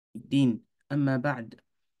الدين أما بعد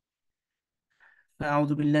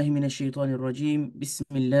فأعوذ بالله من الشيطان الرجيم بسم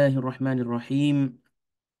الله الرحمن الرحيم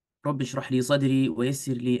رب اشرح لي صدري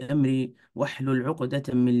ويسر لي أمري واحلل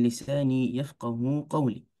عقدة من لساني يفقه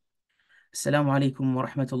قولي. السلام عليكم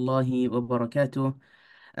ورحمة الله وبركاته.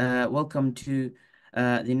 Welcome to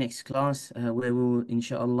the next class where we will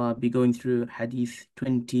inshallah be going through Hadith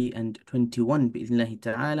 20 and 21 بإذن الله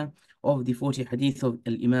تعالى of the 40 Hadith of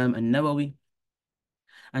Al-Imam An-Nawawi.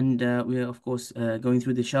 And we are of course going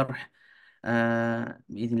through the Sharh بإذن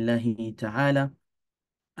الله تعالى.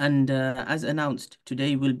 And as announced,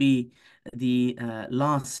 today will be the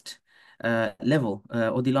last level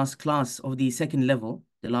or the last class of the second level,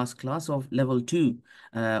 the last class of level 2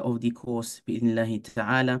 of the course بإذن الله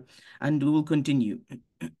تعالى. And we will continue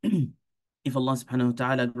if Allah subhanahu wa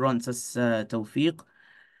ta'ala grants us tawfiq.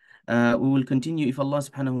 We will continue if Allah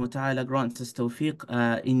subhanahu wa ta'ala grants us tawfiq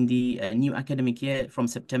in the new academic year from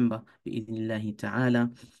September بإذن الله تعالى.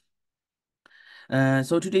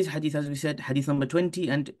 So today's hadith, as we said, hadith number 20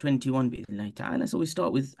 and 21 بإذن ta'ala. So we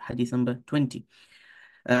start with hadith number 20.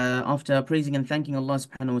 After praising and thanking Allah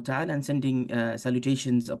subhanahu wa ta'ala and sending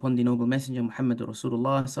salutations upon the noble messenger Muhammad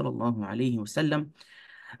Rasulullah sallallahu alayhi wasallam,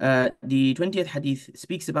 the 20th hadith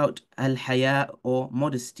speaks about al-haya or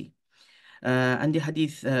modesty. And the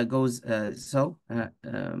hadith goes so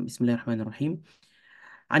بسم الله الرحمن الرحيم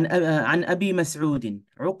عن أبي مسعود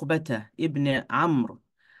عقبة ابن عمرو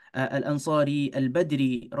الأنصاري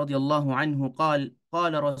البدري رضي الله عنه قال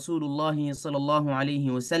قال رسول الله صلى الله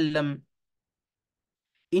عليه وسلم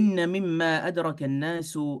إن مما أدرك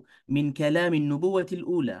الناس من كلام النبوة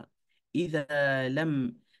الأولى إذا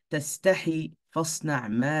لم تستحي فاصنع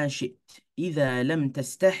ما شئت إذا لم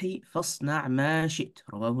تستحي فاصنع ما شئت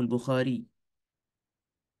رواه البخاري.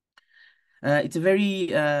 It's a very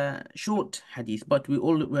short hadith, but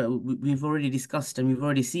we've already discussed and we've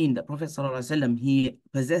already seen that Prophet ﷺ, he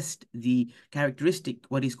possessed the characteristic,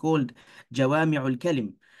 what is called jawami'ul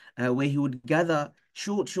kalim, where he would gather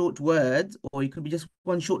short words, or it could be just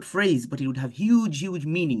one short phrase, but it would have huge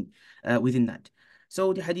meaning within that.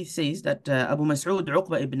 So the hadith says that Abu Mas'ud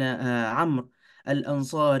Uqba ibn Amr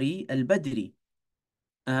al-Ansari al-Badri,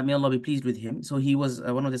 may Allah be pleased with him. So he was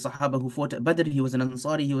one of the Sahaba who fought at Badr. He was an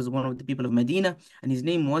Ansari. He was one of the people of Medina, and his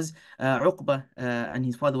name was Uqba, and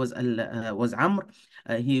his father was Amr.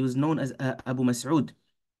 He was known as Abu Mas'ud.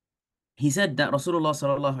 He said that Rasulullah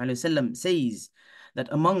sallallahu alaihi wasallam says that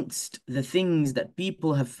amongst the things that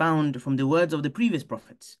people have found from the words of the previous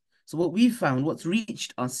prophets. So what we found, what's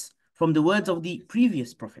reached us from the words of the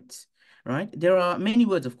previous prophets, right? There are many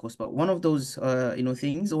words, of course, but one of those,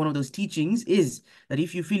 things, or one of those teachings is that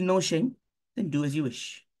if you feel no shame, then do as you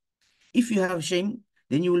wish. If you have shame,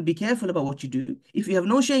 then you will be careful about what you do. If you have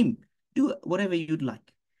no shame, do whatever you'd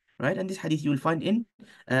like, right? And this hadith you will find in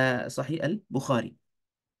Sahih al-Bukhari.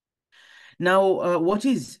 Now, what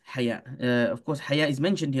is haya? Of course, haya is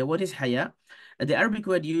mentioned here. What is haya? The Arabic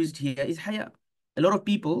word used here is haya. A lot of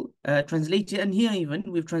people translate it, and here even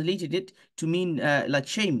we've translated it to mean like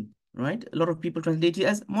shame, right? A lot of people translate it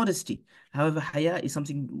as modesty. However, haya is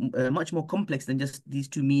something much more complex than just these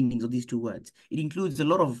two meanings or these two words. It includes a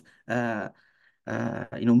lot of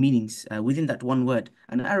meanings within that one word.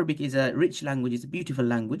 And Arabic is a rich language, it's a beautiful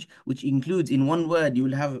language, which includes in one word, you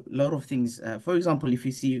will have a lot of things. For example, if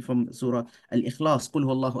you see from Surah Al-Ikhlas, قُلْ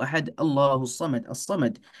هُوَ اللَّهُ أَحَدٌ اللَّهُ الصَّمَدُ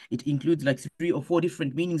الصَّمَدُ, it includes like 3 or 4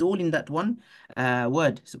 different meanings, all in that one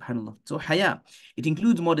word, subhanAllah. So haya, it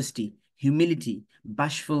includes modesty, humility,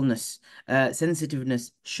 bashfulness,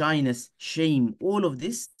 sensitiveness, shyness, shame. All of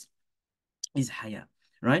this is haya.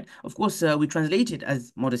 Right? Of course, we translate it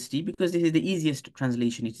as modesty because this is the easiest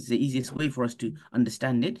translation. It is the easiest way for us to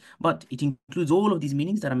understand it. But it includes all of these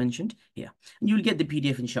meanings that are mentioned here. And you'll get the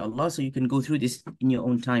PDF, inshallah, so you can go through this in your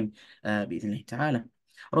own time. بإذن ta'ala.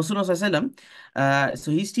 Rasulullah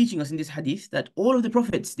so he's teaching us in this hadith that all of the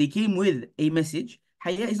prophets, they came with a message.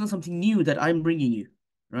 Haya is not something new that I'm bringing you.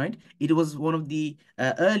 Right? It was one of the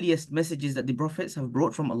earliest messages that the prophets have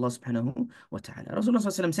brought from Allah subhanahu wa ta'ala.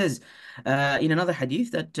 Rasulullah says in another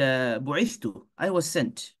hadith that bu'ithtu, I was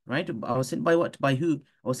sent, right? I was sent by what? By who?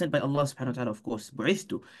 I was sent by Allah subhanahu wa ta'ala, of course.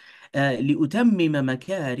 Bu'ithtu لِأُتَمِّمَ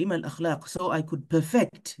مَكَارِمَ الْأَخْلَاقِ, so I could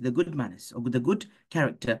perfect the good manners, or the good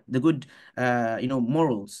character, the good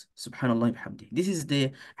morals. Subhanallah bihamdi. This is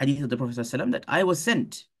the hadith of the Prophet ﷺ, that I was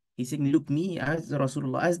sent. He's saying, look, me as the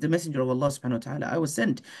Rasulullah, as the messenger of Allah subhanahu wa ta'ala, I was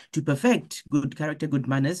sent to perfect good character, good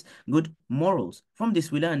manners, good morals. From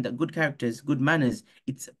this we learn that good characters, good manners,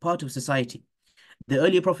 it's part of society. The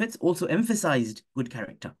earlier prophets also emphasized good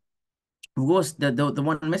character. Of course, the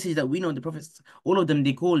one message that we know the prophets, all of them,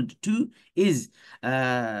 they called to is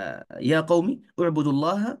Ya qawmi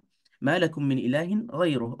u'budullaha ما لكم من إله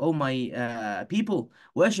غيره. O my people,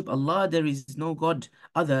 worship Allah. There is no God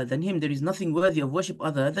other than Him. There is nothing worthy of worship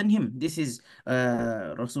other than Him. This is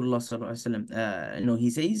Rasulullah sallallahu alaihi wasallam. He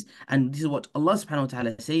says, and this is what Allah subhanahu wa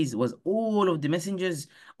taala says was all of the messengers,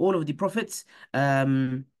 all of the prophets'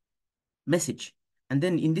 message. And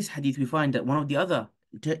then in this hadith, we find that one of the other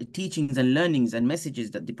teachings and learnings and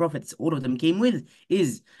messages that the prophets, all of them came with,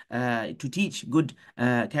 is to teach good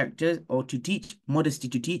characters, or to teach modesty,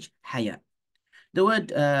 to teach haya. The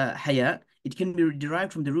word haya, it can be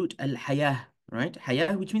derived from the root al-haya, right?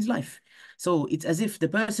 Haya, which means life. So it's as if the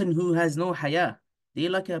person who has no haya, they're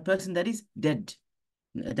like a person that is dead.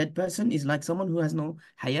 A dead person is like someone who has no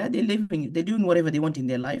haya. They're living, they're doing whatever they want in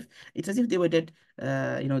their life. It's as if they were dead.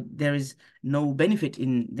 There is no benefit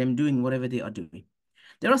in them doing whatever they are doing.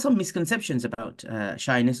 There are some misconceptions about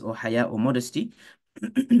shyness or haya or modesty.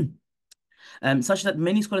 Such that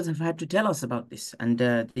many scholars have had to tell us about this, and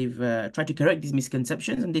they've tried to correct these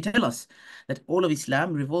misconceptions, and they tell us that all of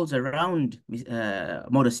Islam revolves around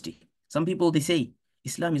modesty. Some people, they say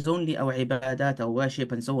Islam is only our ibadat, our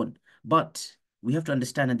worship, and so on. But we have to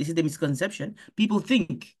understand, and this is the misconception, people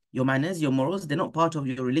think your manners, your morals, they're not part of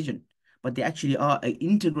your religion, but they actually are an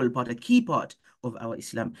integral part, a key part of our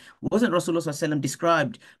Islam. Wasn't Rasulullah SAW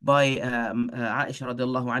described by Aisha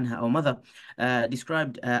radiallahu anha, our mother,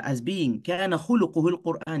 described as being كَانَ خُلُقُهُ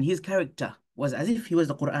الْقُرْآنِ, his character was as if he was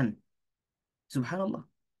the Quran. Subhanallah.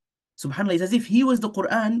 Subhanallah, it's as if he was the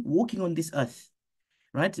Quran walking on this earth,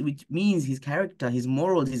 right? Which means his character, his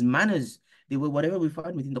morals, his manners, they were whatever we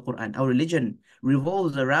find within the Quran. Our religion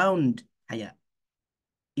revolves around haya.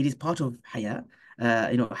 It is part of haya.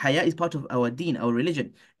 Haya is part of our deen, our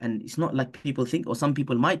religion. And it's not like people think, or some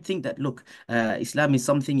people might think that, look, Islam is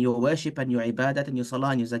something, your worship and your ibadat and your salah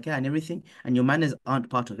and your zakah and everything, and your manners aren't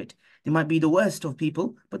part of it. They might be the worst of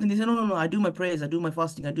people, but then they say, no, no, no, I do my prayers, I do my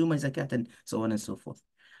fasting, I do my zakat, and so on and so forth.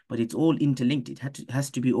 But it's all interlinked. It has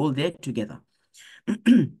to be all there together.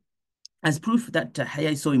 As proof that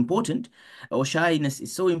haya is so important, or shyness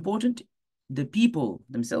is so important, the people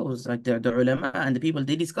themselves, like the ulama and the people,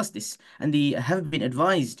 they discuss this, and they have been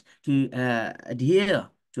advised to adhere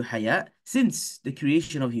to haya since the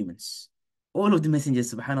creation of humans. All of the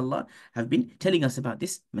messengers, subhanallah, have been telling us about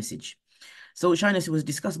this message. So shyness was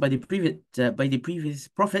discussed by the previous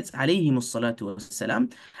prophets, alayhimus salatu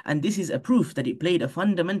wassalam, and this is a proof that it played a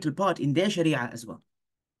fundamental part in their sharia as well.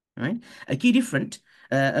 Right? A key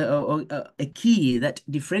a key that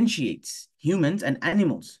differentiates humans and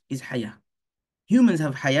animals is haya. Humans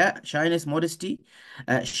have haya, shyness, modesty,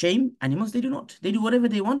 shame. Animals, they do not. They do whatever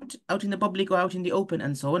they want out in the public or out in the open,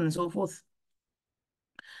 and so on and so forth.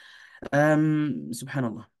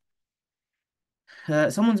 Subhanallah.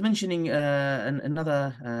 Someone's mentioning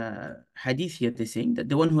another hadith here. They're saying that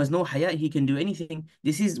the one who has no haya, he can do anything.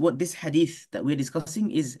 This is what this hadith that we're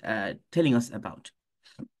discussing is telling us about.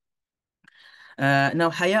 Now,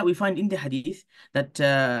 haya, we find in the hadith that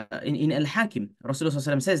in Al-Hakim, Rasulullah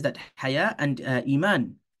SAW says that haya and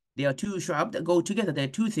iman, they are two shu'ab that go together. They are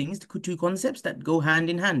two things, two concepts that go hand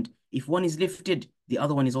in hand. If one is lifted, the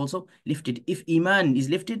other one is also lifted. If iman is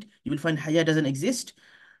lifted, you will find haya doesn't exist,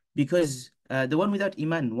 because the one without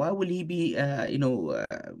iman, why will he be,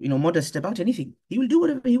 modest about anything? He will do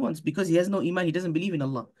whatever he wants because he has no iman. He doesn't believe in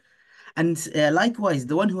Allah. And likewise,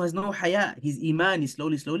 the one who has no haya, his iman is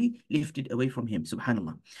slowly lifted away from him.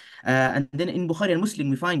 Subhanallah. And then in Bukhari and Muslim,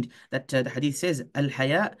 we find that the hadith says,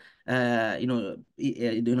 al-haya,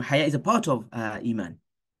 haya is a part of iman.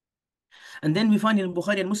 And then we find in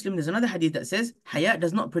Bukhari and Muslim, there's another hadith that says, haya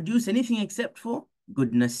does not produce anything except for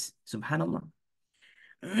goodness. Subhanallah.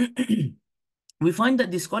 We find that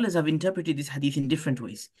the scholars have interpreted this hadith in different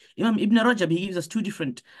ways. Imam Ibn Rajab, he gives us two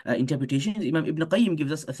different interpretations. Imam Ibn Qayyim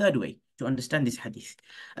gives us a third way to understand this hadith.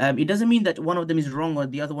 It doesn't mean that one of them is wrong or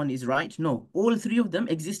the other one is right. No, all three of them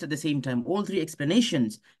exist at the same time. All three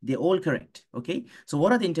explanations, they're all correct. Okay, so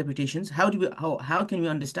what are the interpretations? How can we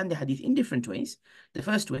understand the hadith in different ways? The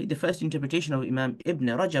first way, the first interpretation of Imam Ibn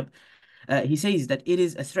Rajab, he says that it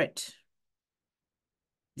is a threat.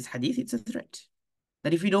 This hadith, it's a threat.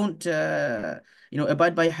 That if you don't,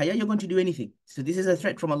 abide by haya, you're going to do anything. So this is a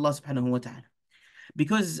threat from Allah subhanahu wa ta'ala.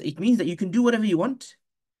 Because it means that you can do whatever you want,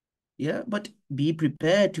 yeah, but be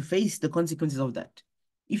prepared to face the consequences of that.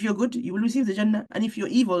 If you're good, you will receive the Jannah. And if you're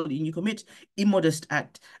evil and you commit immodest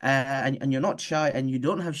act, and you're not shy and you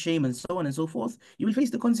don't have shame and so on and so forth, you will face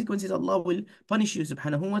the consequences. Allah will punish you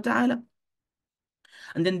subhanahu wa ta'ala.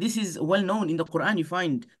 And then this is well known in the Quran. You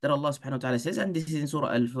find that Allah subhanahu wa ta'ala says, and this is in Surah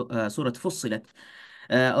Fussilat,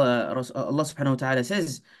 Allah subhanahu wa ta'ala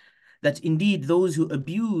says that indeed those who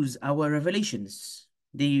abuse our revelations,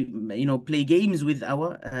 They, play games with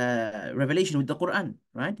our revelation, with the Quran,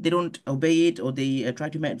 right? They don't obey it, or they try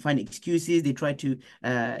to find excuses. They try to,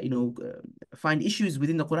 find issues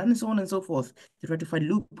within the Quran and so on and so forth. They try to find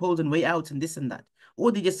loopholes and way outs and this and that,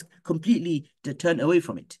 or they just completely turn away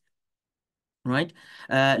from it, right?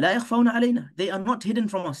 لا يخفون علينا. They are not hidden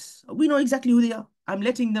from us. We know exactly who they are. I'm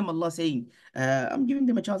letting them, Allah saying, I'm giving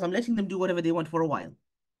them a chance. I'm letting them do whatever they want for a while.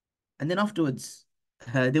 And then afterwards,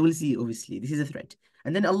 they will see, obviously, this is a threat.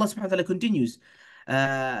 And then Allah subhanahu wa ta'ala continues,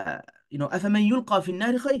 أَفَمَنْ يُلْقَى فِي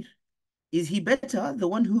النَّارِ خَيْرٌ. Is he better, the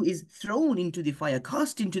one who is thrown into the fire,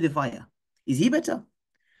 cast into the fire? Is he better?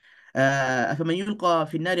 أَفَمَنْ يُلْقَى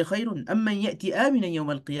فِي النَّارِ خَيْرٌ أَمَّنْ يَأْتِي آمِنًا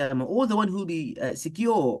يَوْمَ الْقِيَامَةِ. Or the one who will be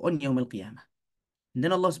secure on يوم القيامة. And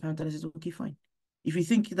then Allah subhanahu wa ta'ala says, okay, fine. If you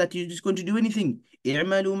think that you're just going to do anything,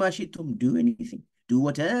 اعملوا ما شئتم, do anything. Do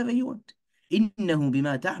whatever you want. إِنَّهُ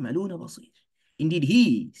بِمَا تَعْمَلُونَ بَصِيرٌ. Indeed,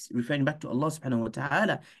 he, referring back to Allah subhanahu wa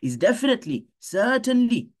ta'ala, is definitely,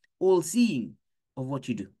 certainly, all-seeing of what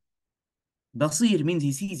you do. Basir means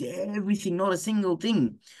he sees everything, not a single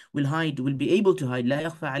thing will be able to hide. لا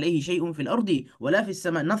يخفى عليه شيء في الأرض ولا في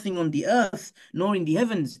السماء. Nothing on the earth nor in the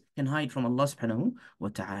heavens can hide from Allah subhanahu wa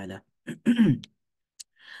ta'ala.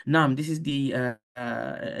 Naam, this is the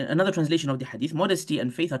another translation of the hadith. Modesty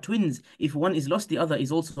and faith are twins. If one is lost, the other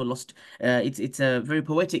is also lost. It's a very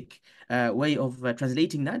poetic way of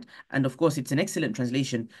translating that. And of course, it's an excellent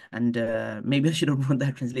translation. And maybe I should have brought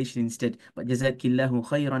that translation instead. But Jazakillahu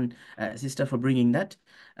khairan, sister, for bringing that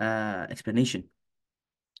explanation.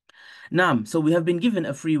 Naam, so we have been given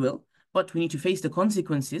a free will, but we need to face the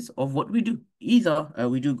consequences of what we do. Either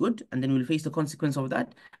we do good, and then we'll face the consequence of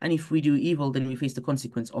that. And if we do evil, then we face the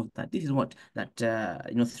consequence of that. This is what that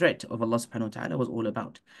threat of Allah subhanahu wa ta'ala was all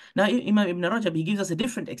about. Now, Imam Ibn Rajab, he gives us a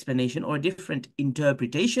different explanation or a different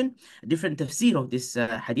interpretation, a different tafsir of this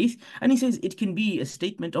hadith. And he says it can be a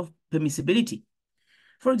statement of permissibility.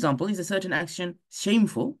 For example, is a certain action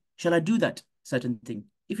shameful? Shall I do that certain thing?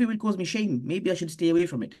 If it will cause me shame, maybe I should stay away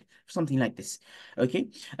from it. Something like this. Okay.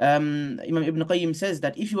 Imam Ibn Qayyim says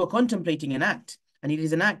that if you are contemplating an act, and it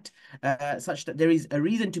is an act such that there is a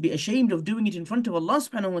reason to be ashamed of doing it in front of Allah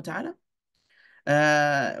subhanahu wa ta'ala,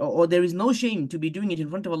 or there is no shame to be doing it in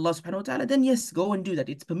front of Allah subhanahu wa ta'ala, then yes, go and do that.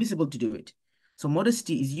 It's permissible to do it. So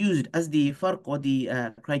modesty is used as the farq or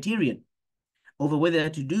the criterion over whether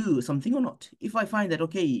to do something or not. If I find that,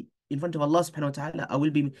 okay, in front of Allah subhanahu wa ta'ala, I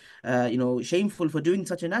will be, shameful for doing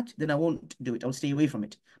such an act, then I won't do it. I'll stay away from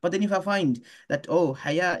it. But then if I find that, oh,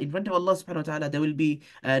 haya, in front of Allah subhanahu wa ta'ala, there will be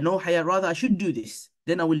no haya, rather I should do this,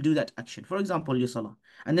 then I will do that action. For example, your salah.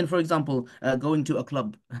 And then, for example, going to a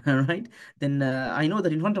club, right? Then I know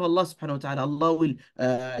that in front of Allah subhanahu wa ta'ala, Allah will,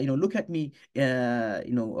 look at me,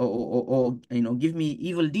 or give me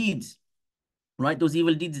evil deeds. Write those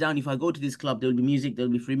evil deeds down. If I go to this club, there will be music, there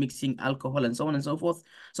will be free mixing, alcohol, and so on and so forth.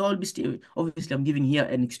 So I'll be still, obviously, I'm giving here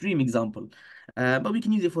an extreme example. But we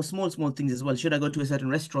can use it for small things as well. Should I go to a certain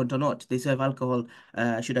restaurant or not? They serve alcohol.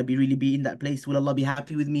 Should I really be in that place? Will Allah be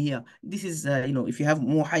happy with me here? This is, if you have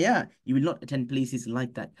more haya, you will not attend places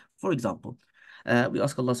like that. For example, we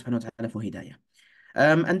ask Allah subhanahu wa ta'ala for hidayah.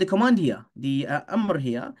 And the command here, the amr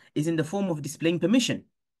here, is in the form of displaying permission.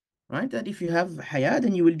 Right? That if you have haya,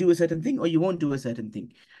 then you will do a certain thing or you won't do a certain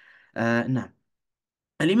thing. Now,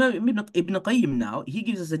 Al-Imam Ibn Qayyim now, he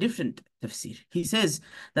gives us a different tafsir. He says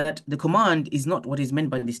that the command is not what is meant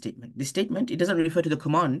by this statement. This statement, it doesn't refer to the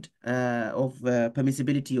command of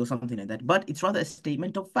permissibility or something like that, but it's rather a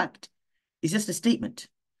statement of fact. It's just a statement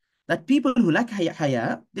that people who lack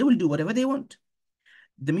haya, they will do whatever they want.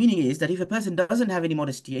 The meaning is that if a person doesn't have any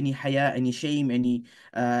modesty, any haya, any shame, any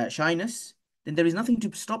shyness, then there is nothing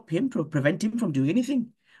to stop him, to prevent him from doing anything,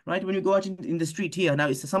 right? When you go out in the street here, now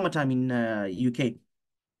it's the summertime in UK,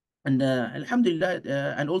 and alhamdulillah,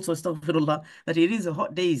 and also astaghfirullah, that it is a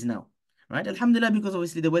hot days now, right? Alhamdulillah, because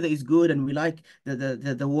obviously the weather is good and we like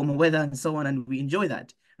the warmer weather and so on, and we enjoy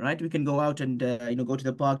that, right? We can go out and go to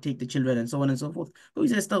the park, take the children and so on and so forth. But we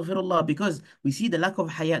say astaghfirullah because we see the lack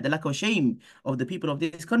of haya, the lack of shame of the people of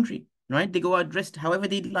this country, right? They go out dressed however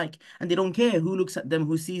they like, and they don't care who looks at them,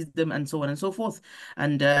 who sees them, and so on and so forth.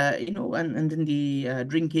 And and then the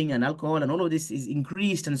drinking and alcohol and all of this is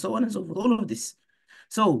increased, and so on and so forth. All of this.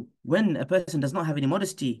 So when a person does not have any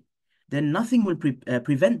modesty, then nothing will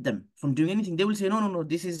prevent them from doing anything. They will say, no,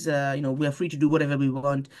 this is, we are free to do whatever we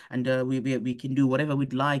want, and we can do whatever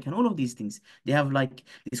we'd like, and all of these things. They have like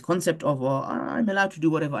this concept of, I'm allowed to do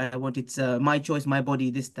whatever I want. It's my choice, my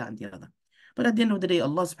body, this, that, and the other. But at the end of the day,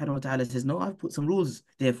 Allah subhanahu wa ta'ala says, no, I've put some rules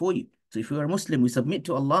there for you. So if we are Muslim, we submit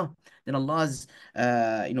to Allah, then Allah's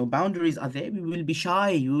boundaries are there. We will be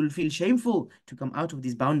shy, we will feel shameful to come out of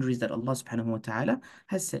these boundaries that Allah subhanahu wa ta'ala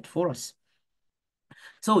has set for us.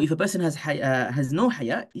 So if a person has no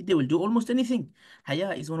haya, they will do almost anything.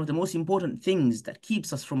 Haya is one of the most important things that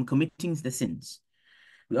keeps us from committing the sins.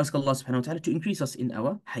 We ask Allah subhanahu wa ta'ala to increase us in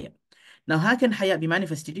our haya. Now, how can haya be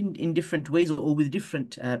manifested in different ways or with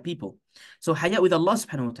different people? So haya with Allah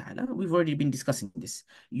subhanahu wa ta'ala, we've already been discussing this.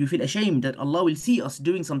 You feel ashamed that Allah will see us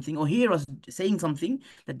doing something or hear us saying something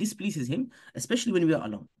that displeases Him, especially when we are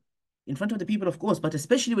alone. In front of the people, of course, but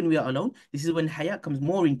especially when we are alone, this is when haya comes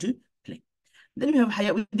more into play. Then we have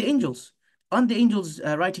haya with the angels. Aren't the angels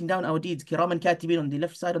writing down our deeds? Kiraman katibin on the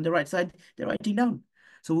left side, on the right side, they're writing down.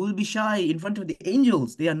 So we will be shy in front of the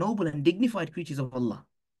angels. They are noble and dignified creatures of Allah.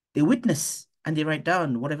 They witness and they write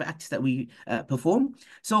down whatever acts that we perform.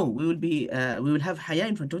 So we will have haya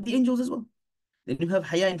in front of the angels as well. Then you have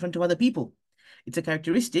haya in front of other people. It's a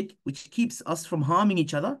characteristic which keeps us from harming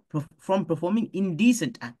each other, from performing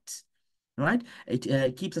indecent acts, right?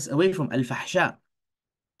 It keeps us away from al-fahsha.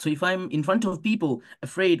 So if I'm in front of people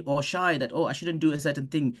afraid or shy that, oh, I shouldn't do a certain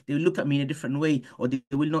thing, they will look at me in a different way, or they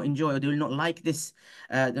will not enjoy, or they will not like this.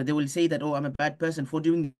 They will say that, oh, I'm a bad person for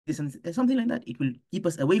doing this, and something like that. It will keep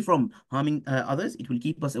us away from harming others. It will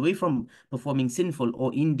keep us away from performing sinful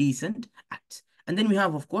or indecent acts. And then we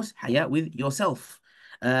have, of course, haya with yourself.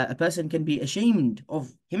 A person can be ashamed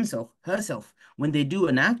of himself, herself, when they do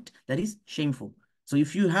an act that is shameful. So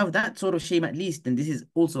if you have that sort of shame at least, then this is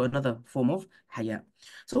also another form of haya.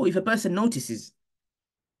 So if a person notices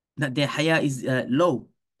that their haya is low,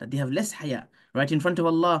 that they have less haya, right in front of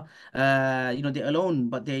Allah, they're alone,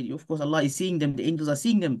 but of course, Allah is seeing them, the angels are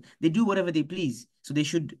seeing them, they do whatever they please. So they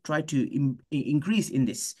should try to increase in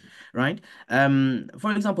this, right?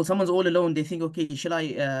 For example, someone's all alone, they think, okay, shall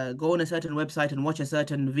I go on a certain website and watch a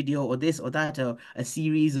certain video or this or that, or a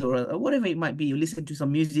series or whatever it might be, or listen to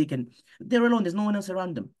some music, and they're alone, there's no one else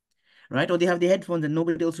around them, right? Or they have their headphones and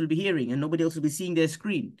nobody else will be hearing and nobody else will be seeing their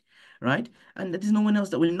screen, right? And there's no one else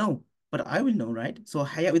that will know, but I will know, right? So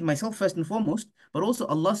haya with myself first and foremost, but also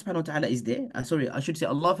Allah subhanahu wa ta'ala is there. Sorry, I should say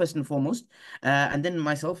Allah first and foremost, and then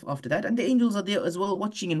myself after that. And the angels are there as well,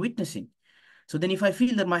 watching and witnessing. So then if I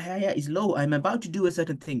feel that my haya is low, I'm about to do a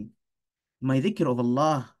certain thing, my dhikr of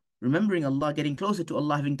Allah, remembering Allah, getting closer to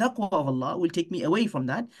Allah, having taqwa of Allah will take me away from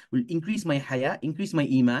that, will increase my haya, increase my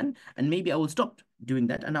iman, and maybe I will stop doing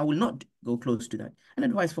that and I will not go close to that. And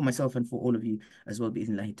advice for myself and for all of you as well,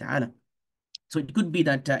 bi'idhnillahi ta'ala. So it could be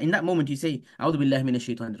that in that moment you say, A'udhu billahi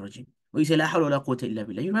minash shaitanir rajim. Or you say, La hawla wa la quwwata illa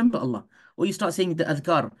billah. You remember Allah. Or you start saying the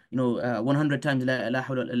adhkar, 100 times, La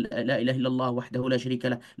hawla la ilaha illallah wahdahu la sharika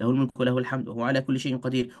lah, lahul mulku wa lahul hamd, wa huwa ala kulli shay'in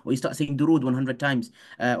qadir. Or you start saying durood 100 times.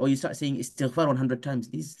 Or you start saying istighfar 100 times.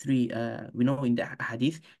 These three, we know in the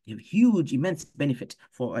hadith, they have huge, immense benefit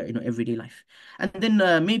for everyday life. And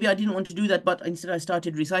then maybe I didn't want to do that, but instead I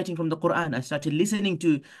started reciting from the Quran. I started listening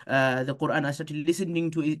to the Quran. I started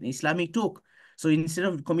listening to Islamic talk. So instead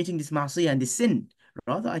of committing this ma'asiyah and this sin,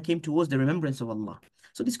 rather I came towards the remembrance of Allah.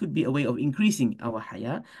 So this could be a way of increasing our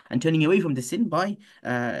haya and turning away from the sin by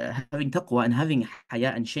having taqwa and having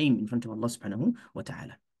haya and shame in front of Allah subhanahu wa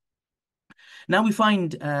ta'ala. Now we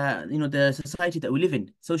find, the society that we live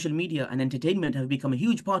in, social media and entertainment have become a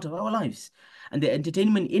huge part of our lives. And the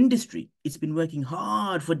entertainment industry, it's been working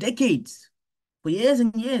hard for decades, for years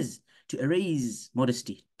and years, to erase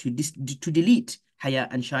modesty, to delete haya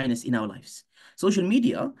and shyness in our lives. Social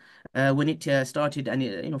media, when it started,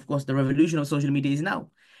 and of course the revolution of social media is now,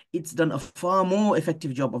 it's done a far more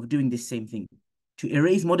effective job of doing this same thing, to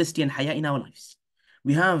erase modesty and haya in our lives.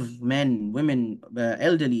 We have men, women,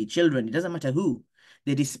 elderly, children, it doesn't matter who,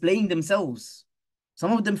 they're displaying themselves.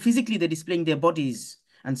 Some of them physically, they're displaying their bodies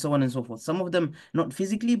and so on and so forth. Some of them not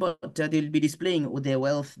physically, but they'll be displaying their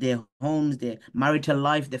wealth, their homes, their marital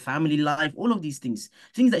life, their family life, all of these things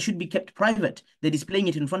that should be kept private. They're displaying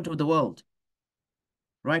it in front of the world.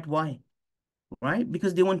 Right? Why? Right?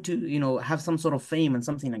 Because they want to, have some sort of fame and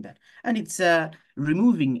something like that. And it's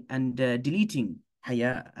removing and deleting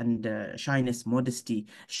haya and shyness, modesty,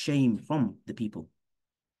 shame from the people.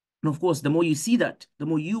 And of course, the more you see that, the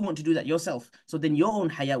more you want to do that yourself. So then your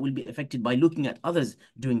own haya will be affected by looking at others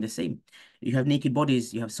doing the same. You have naked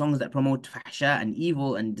bodies, you have songs that promote fahsha and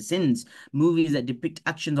evil and the sins, movies that depict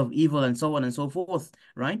actions of evil and so on and so forth,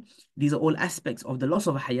 right? These are all aspects of the loss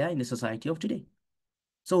of haya in the society of today.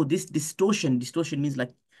 So this distortion means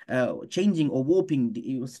like changing or warping.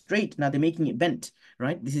 It was straight, now they're making it bent,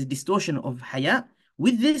 right? This is distortion of haya.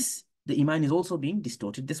 With this, the iman is also being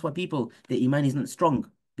distorted. That's why their iman isn't strong,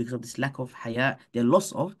 because of this lack of haya, their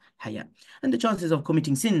loss of haya. And the chances of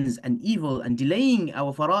committing sins and evil and delaying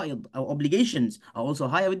our fara'id, our obligations, are also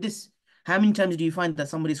higher with this. How many times do you find that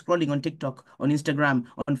somebody is scrolling on TikTok, on Instagram,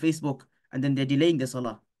 on Facebook, and then they're delaying their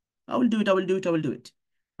salah? I will do it, I will do it, I will do it.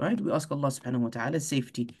 Right? We ask Allah subhanahu wa ta'ala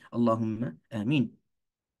safety. Allahumma ameen.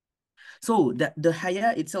 So the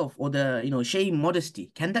haya itself, or the shame,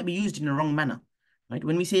 modesty, can that be used in a wrong manner? Right?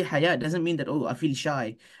 When we say haya, it doesn't mean that, oh, I feel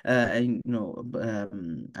shy, and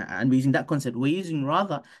we're using that concept. We're using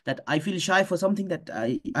rather that I feel shy for something that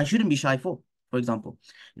I shouldn't be shy for example.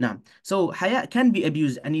 Now, so haya can be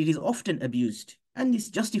abused, and it is often abused, and it's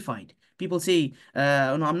justified. People say,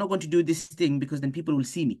 no, I'm not going to do this thing because then people will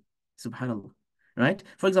see me. Subhanallah. Right?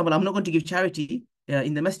 For example, I'm not going to give charity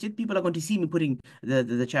in the masjid. People are going to see me putting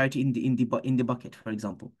the charity in the bucket, for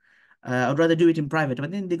example. I'd rather do it in private,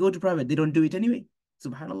 but then they go to private, they don't do it anyway.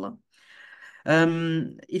 Subhanallah.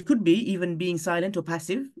 It could be even being silent or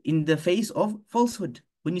passive in the face of falsehood.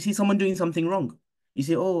 When you see someone doing something wrong, you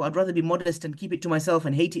say, "Oh, I'd rather be modest and keep it to myself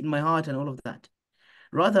and hate it in my heart and all of that."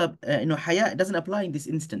 Rather, haya doesn't apply in this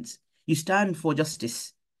instance. You stand for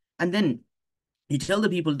justice, and then you tell the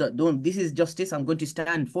people that, don't, this is justice, I'm going to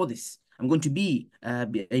stand for this, I'm going to be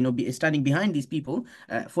standing behind these people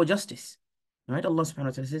for justice. Right? Allah subhanahu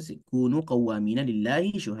wa ta'ala says, كونوا قوامين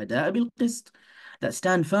لله شهداء بالقسط, that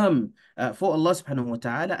stand firm for Allah subhanahu wa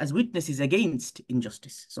ta'ala as witnesses against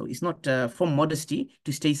injustice. So it's not from modesty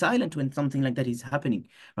to stay silent when something like that is happening,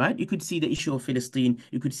 right? You could see the issue of Palestine,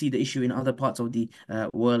 you could see the issue in other parts of the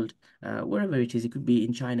world, wherever it is. It could be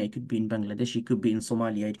in China, it could be in Bangladesh, it could be in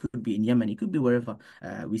Somalia, it could be in Yemen, it could be wherever.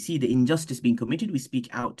 We see the injustice being committed, we speak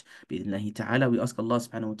out. Bi-idhnillahi ta'ala, we ask Allah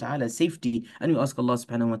subhanahu wa ta'ala safety, and we ask Allah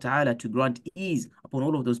subhanahu wa ta'ala to grant ease upon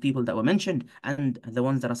all of those people that were mentioned and the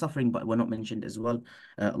ones that are suffering but were not mentioned as well.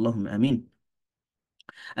 Allahumma ameen.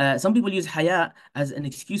 Some people use haya as an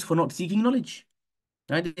excuse for not seeking knowledge.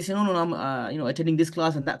 Right? They say, no, no, I'm, attending this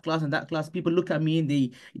class and that class and that class. People look at me and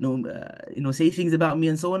they, say things about me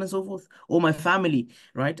and so on and so forth. Or my family,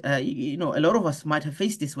 right? A lot of us might have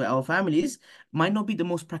faced this where our families might not be the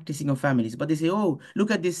most practicing of families, but they say, oh,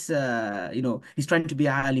 look at this, he's trying to be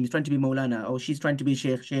a alim, he's trying to be Maulana, or she's trying to be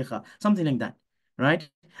Sheikh, Sheikha, something like that, right?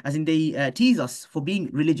 As in they tease us for being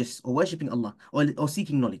religious or worshipping Allah or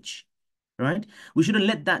seeking knowledge, right? We shouldn't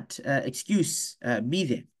let that excuse be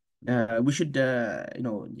there. We should,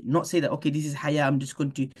 not say that, okay, this is haya, I'm just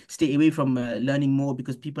going to stay away from learning more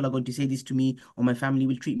because people are going to say this to me, or my family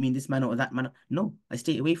will treat me in this manner or that manner. No, I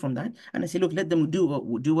stay away from that. And I say, look, let them do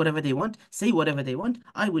whatever they want, say whatever they want.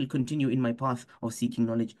 I will continue in my path of seeking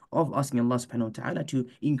knowledge, of asking Allah subhanahu wa ta'ala to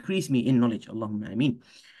increase me in knowledge. Allahumma ameen.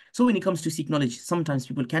 So when it comes to seek knowledge, sometimes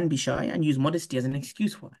people can be shy and use modesty as an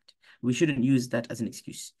excuse for that. We shouldn't use that as an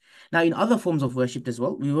excuse. Now, in other forms of worship as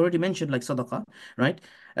well, we've already mentioned like sadaqah, right?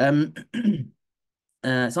 Um,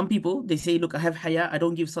 some people, they say, look, I have haya, I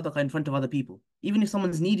don't give sadaqah in front of other people. Even if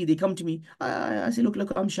someone's needy, they come to me, I say, look,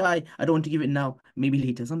 I'm shy, I don't want to give it now, maybe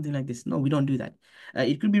later, something like this. No, we don't do that.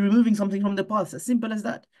 It could be removing something from the past, as simple as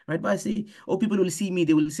that, right? But I say, oh, people will see me,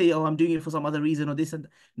 they will say, oh, I'm doing it for some other reason or this and that.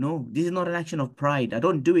 No, this is not an action of pride. I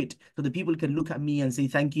don't do it so the people can look at me and say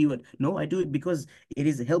thank you. No, I do it because it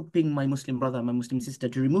is helping my Muslim brother, my Muslim sister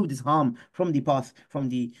to remove this harm from the path, from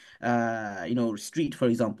the street, for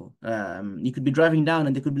example. You could be driving down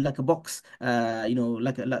and there could be like a box,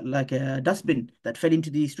 like a dustbin that fell into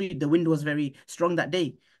the street. The wind was very strong that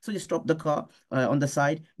day. So just stop the car on the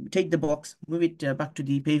side, take the box, move it back to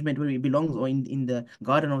the pavement where it belongs, or in the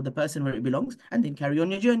garden of the person where it belongs, and then carry on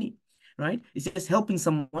your journey. Right? It's just helping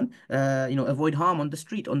someone, avoid harm on the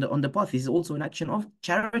street, on the path. This is also an action of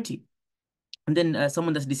charity. And then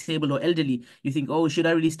someone that's disabled or elderly, you think, oh, should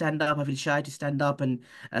I really stand up? I feel shy to stand up and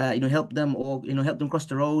help them, or help them cross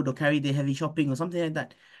the road or carry their heavy shopping or something like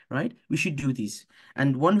that, right? We should do these.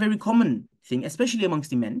 And one very common thing, especially amongst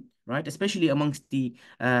the men, right? Especially amongst the,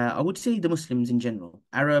 I would say the Muslims in general,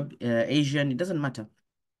 Arab, Asian, it doesn't matter,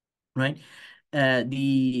 right?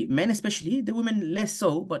 The men especially, the women less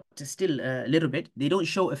so, but still a little bit, they don't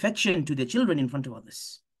show affection to their children in front of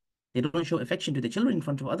others. They don't show affection to their children in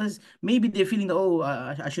front of others. Maybe they're feeling that, oh,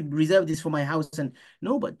 I should reserve this for my house. And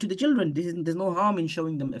no, but to the children, there's no harm in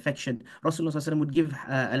showing them affection. Rasulullah SAW would give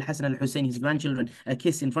Al-Hasan al-Hussein, his grandchildren, a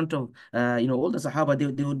kiss in front of, all the Sahaba.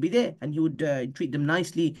 They would be there, and he would treat them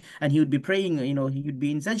nicely, and he would be praying, he would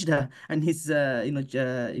be in sajda, and his,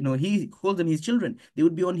 he called them his children. They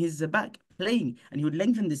would be on his back playing, and he would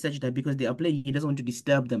lengthen the sajda because they are playing. He doesn't want to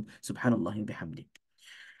disturb them. Subhanallah wa bihamdi.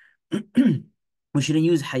 We shouldn't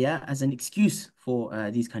use haya as an excuse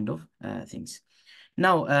for these kind of things.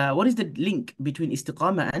 Now, what is the link between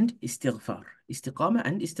istiqamah and istighfar? Istiqamah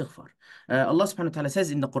and istighfar. Allah subhanahu wa ta'ala says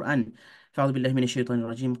in the Quran, فأعوذ بالله من الشيطان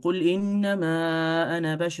الرجيم قل إنما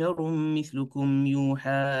أنا بشر مثلكم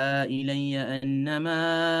يوحى إلي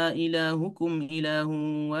أنما إلهكم إله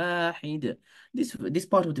واحد. This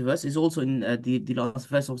part of the verse is also in the last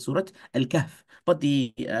verse of Surah Al-Kahf. But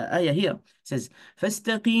the ayah here says,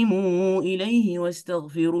 فاستقيموا إليه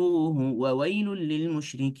واستغفروه وويل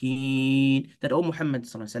للمشركين. That, O Muhammad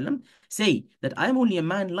صلى الله عليه وسلم, say that I am only a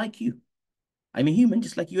man like you. I'm a human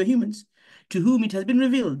just like you are humans, to whom it has been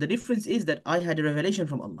revealed. The difference is that I had a revelation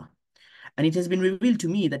from Allah. And it has been revealed to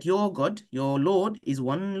me that your God, your Lord, is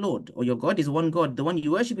one Lord, or your God is one God. The one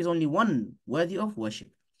you worship is only one worthy of worship.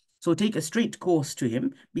 So take a straight course to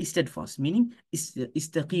him, be steadfast, meaning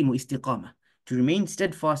istaqimu istiqama, to remain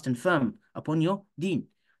steadfast and firm upon your deen.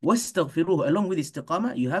 Wastaghfiruhu, along with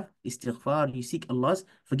istiqama, you have istighfar, you seek Allah's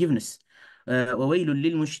forgiveness. وَوَيْلٌ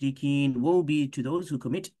لِلْمُشْرِكِينَ, woe be to those who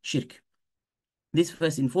commit shirk. This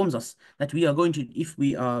verse informs us that we are going to, if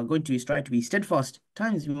we are going to try to be steadfast,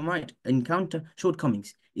 times we might encounter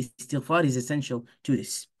shortcomings. Istighfar is essential to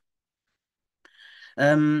this.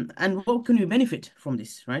 And what can we benefit from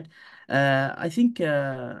this, right? I think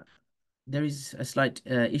there is a slight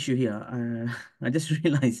issue here. I just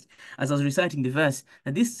realized as I was reciting the verse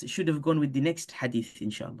that this should have gone with the next hadith,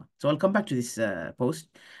 inshallah. So I'll come back to this post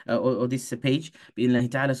or this page, bi'idhnillahi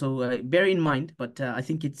ta'ala. So bear in mind, but I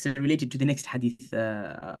think it's related to the next hadith.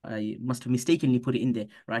 I must have mistakenly put it in there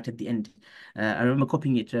right at the end. I remember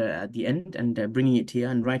copying it at the end and bringing it here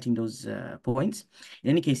and writing those points.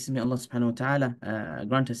 In any case, may Allah subhanahu wa ta'ala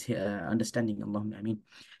grant us understanding. Allahumma ameen.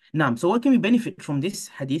 Naam. So what can we benefit from this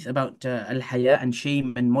hadith about al-haya and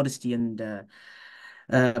shame and modesty and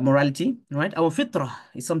morality, right? Our fitrah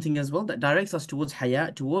is something as well that directs us towards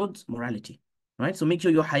haya, towards morality, right? So make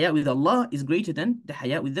sure your haya with Allah is greater than the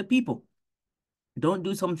haya with the people. Don't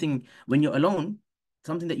do something when you're alone,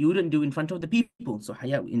 something that you wouldn't do in front of the people. So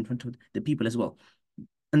haya in front of the people as well.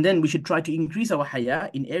 And then we should try to increase our haya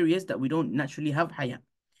in areas that we don't naturally have haya.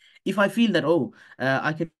 If I feel that, oh,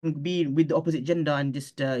 I can be with the opposite gender and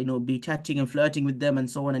just, be chatting and flirting with them and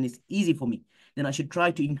so on, and it's easy for me, then I should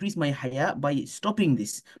try to increase my haya by stopping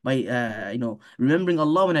this, by, remembering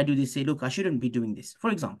Allah when I do this, say, look, I shouldn't be doing this,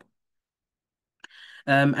 for example.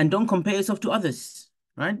 And don't compare yourself to others,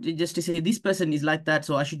 right? Just to say, this person is like that,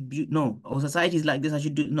 so I should be, no, or society is like this, I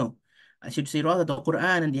should do, no. I should say rather the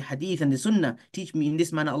Quran and the Hadith and the Sunnah teach me in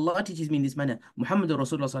this manner. Allah teaches me in this manner. Muhammad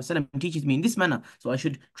Rasulullah SAW teaches me in this manner. So I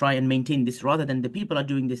should try and maintain this rather than the people are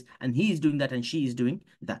doing this and he is doing that and she is doing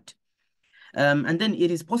that. And then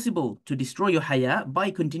it is possible to destroy your haya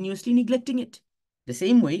by continuously neglecting it. The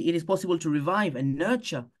same way, it is possible to revive and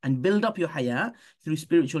nurture and build up your haya through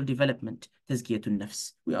spiritual development, tazkiyatun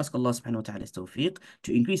nafs. We ask Allah subhanahu wa ta'ala's tawfiq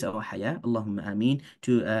to increase our haya, Allahumma ameen,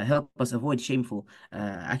 to help us avoid shameful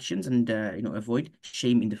actions and, avoid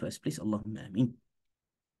shame in the first place, Allahumma ameen.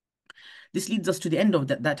 This leads us to the end of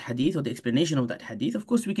that hadith or the explanation of that hadith. Of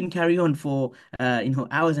course, we can carry on for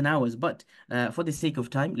hours and hours, but for the sake of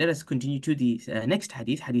time, let us continue to the next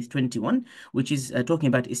hadith, hadith 21, which is talking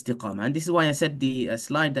about istiqamah. And this is why I said the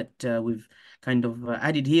slide that we've kind of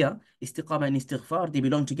added here, istiqamah and istighfar, they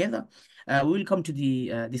belong together. We will come to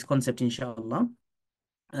this concept, inshallah.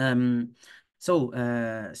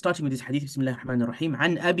 Starting with this hadith, Bismillah ar-Rahman ar-Rahim,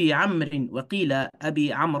 عن أبي عمرو وقيل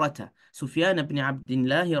أبي عمرة سفيان بن عبد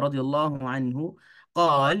الله رضي الله عنه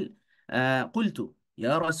قال قلت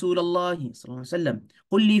يا رسول الله صلى الله عليه وسلم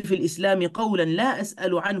قل لي في الإسلام قولا لا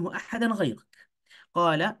أسأل عنه أحدا غيرك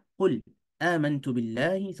قال قل آمنت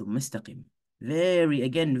بالله ثم استقم. Very,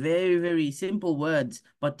 very simple words,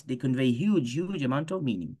 but they convey huge amount of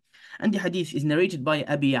meaning. And the hadith is narrated by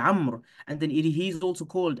Abi Amr, and then he is also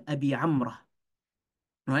called Abi Amrah.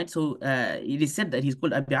 Right, so it is said that he's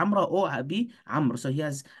called Abi Amrah or Abi Amr. So he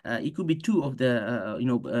has, it could be two of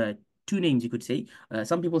the, two names you could say.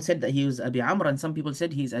 Some people said that he was Abi Amr, and some people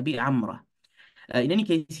said he's Abi Amrah. In any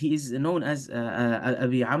case, he is known as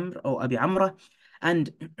Abi Amr or Abi Amrah,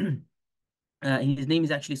 and his name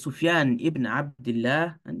is actually Sufyan ibn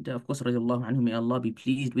Abdullah, and of course, radiallahu anhu, may Allah be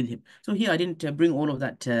pleased with him. So here I didn't bring all of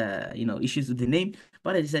that, issues with the name,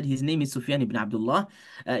 but I said his name is Sufyan ibn Abdullah.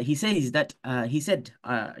 He says that, he said,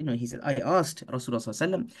 I asked Rasulullah sallallahu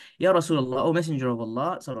alaihi wasallam, Ya Rasulullah, O Messenger of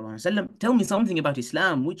Allah sallallahu alaihi wasallam, tell me something about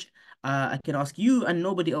Islam which I can ask you and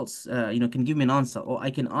nobody else, can give me an answer, or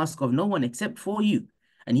I can ask of no one except for you.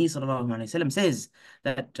 And he sallallahu alaihi wasallam says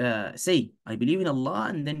that say, I believe in Allah,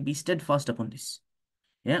 and then be steadfast upon this.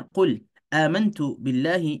 Yeah, قل آمنت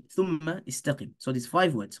بالله ثم استقم. So these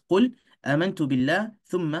 5 words. قل آمنت بالله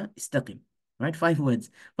ثم استقم. Right, 5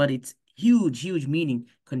 words. But it's huge meaning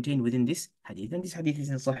contained within this hadith. And this hadith is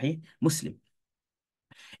in Sahih Muslim.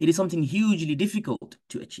 It is something hugely difficult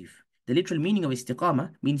to achieve. The literal meaning of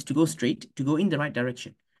istiqamah means to go straight, to go in the right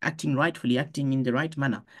direction, acting rightfully, acting in the right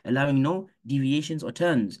manner, allowing no deviations or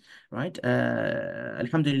turns, right?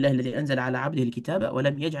 Alhamdulillah, الذي أنزل على عبده الكتاب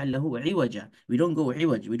ولم يجعل له عوجا. We don't go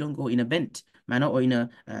عوج, we don't go in a bent manner or in a,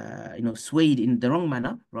 swayed in the wrong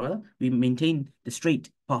manner. Rather, we maintain the straight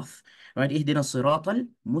path, right? اهدنا الصراط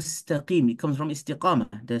المستقيم. It comes from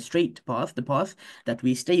istiqamah, the straight path, the path that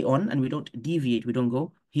we stay on and we don't deviate, we don't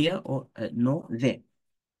go here or no there.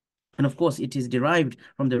 And of course, it is derived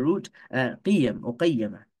from the root qiyam or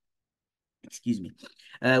qayyama, excuse me,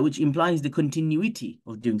 which implies the continuity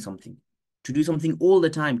of doing something. To do something all the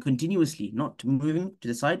time, continuously, not moving to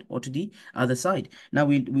the side or to the other side. Now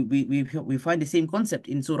we find the same concept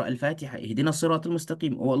in Surah Al-Fatiha. Ihdina as-sirat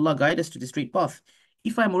al-mustaqim. Oh Allah, guide us to the straight path.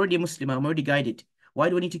 If I'm already a Muslim, I'm already guided. Why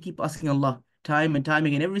do I need to keep asking Allah time and time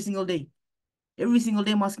again every single day? Every single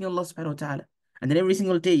day I'm asking Allah subhanahu wa ta'ala. And then every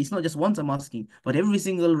single day, it's not just once I'm asking, but every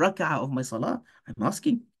single rak'ah of my salah, I'm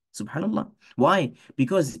asking. Subhanallah. Why?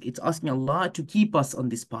 Because it's asking Allah to keep us on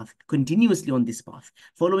this path, continuously on this path,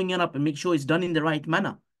 following it up and make sure it's done in the right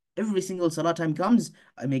manner. Every single salah time comes,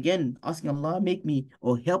 I'm again asking Allah, make me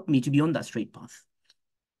or help me to be on that straight path.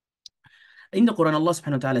 In the Quran, Allah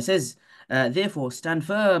subhanahu wa ta'ala says, therefore stand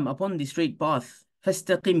firm upon the straight path.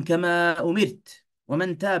 فَاسْتَقِمْ كَمَا أُمِرْتَ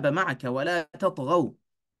وَمَنْ تَابَ مَعَكَ وَلَا تَطْغَوْا.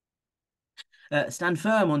 Stand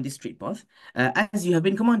firm on this straight path, as you have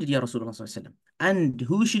been commanded, Ya Rasulullah Sallallahu Alaihi Wasallam. And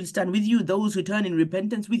who shall stand with you? Those who turn in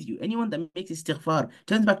repentance with you. Anyone that makes istighfar,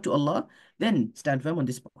 turns back to Allah, then stand firm on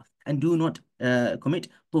this path. And do not commit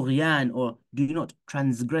tughyan, or do not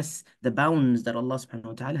transgress the bounds that Allah subhanahu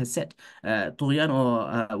wa ta'ala has set. Tughyan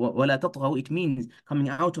or wala tatghaw, it means coming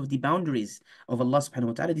out of the boundaries of Allah subhanahu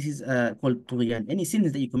wa ta'ala. This is called tughyan. Any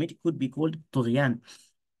sins that you commit could be called tughyan.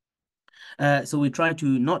 So we try to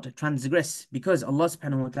not transgress, because Allah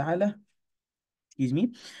subhanahu wa ta'ala, excuse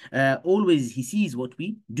me, always He sees what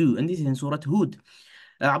we do. And this is in Surah Hud.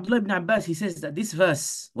 Abdullah ibn Abbas, he says that this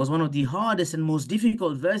verse was one of the hardest and most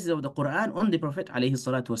difficult verses of the Quran on the Prophet alayhi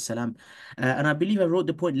salatu wassalam. And I believe I wrote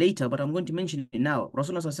the point later, but I'm going to mention it now.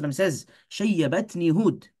 Rasulullah sallallahu alaihi wasallam says, Shayyabatni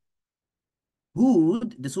Hud.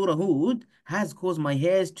 Hud, the surah Hud, has caused my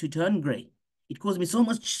hairs to turn grey. It caused me so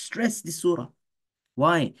much stress, this surah.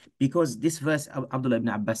 Why? Because this verse, Abdullah ibn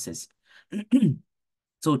Abbas says.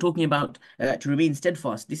 So talking about to remain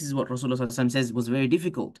steadfast, this is what Rasulullah says was very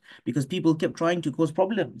difficult, because people kept trying to cause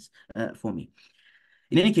problems for me.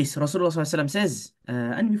 In any case, Rasulullah says,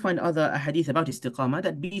 and we find other hadith about istiqamah,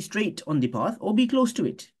 that be straight on the path or be close to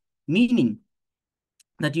it. Meaning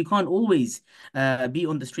that you can't always be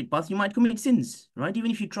on the straight path. You might commit sins, right? Even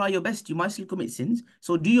if you try your best, you might still commit sins.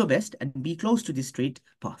 So do your best and be close to this straight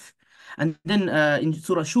path. And then in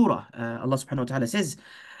Surah Shura, Allah subhanahu wa ta'ala says,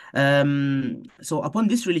 so upon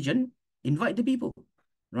this religion, invite the people,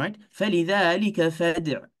 right? فَلِذَلِكَ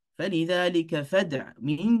فَدْعُ فَلِذَلِكَ فَدْعُ,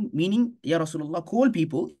 meaning, Ya Rasulullah, call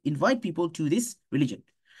people, invite people to this religion.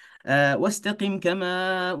 وَاسْتَقِمْ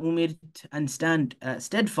كَمَا أُمِرْتَ, and stand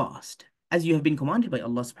steadfast as you have been commanded by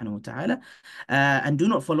Allah subhanahu wa ta'ala, and do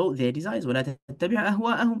not follow their desires. وَلَا تَتَّبِعْ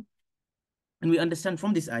أَهْوَاءَهُمْ. And we understand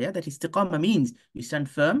from this ayah that istiqamah means we stand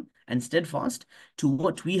firm and steadfast to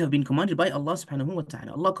what we have been commanded by Allah subhanahu wa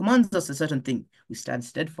ta'ala. Allah commands us a certain thing. We stand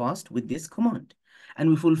steadfast with this command.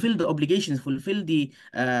 And we fulfill the obligations, fulfill the,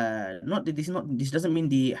 this doesn't mean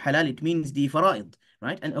the halal, it means the fara'id,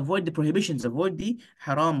 right? And avoid the prohibitions, avoid the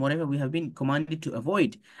haram, whatever we have been commanded to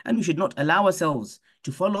avoid. And we should not allow ourselves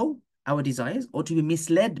to follow our desires or to be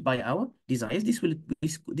misled by our desires. This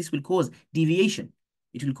will cause deviation.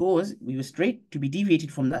 It will cause we were straight to be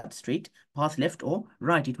deviated from that straight path, left or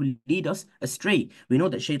right. It will lead us astray. We know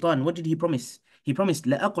that Shaitan, what did he promise? He promised,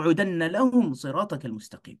 لَأَقْعُدَنَّ لَهُمْ صِرَاطَكَ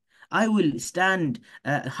الْمُسْتَقِيمِ. I will stand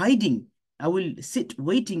hiding. I will sit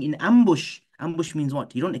waiting in ambush. Ambush means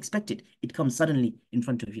what? You don't expect it. It comes suddenly in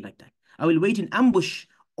front of you like that. I will wait in ambush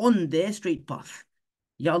on their straight path.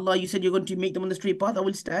 Ya Allah, you said you're going to make them on the straight path. I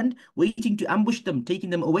will stand waiting to ambush them,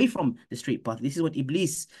 taking them away from the straight path. This is what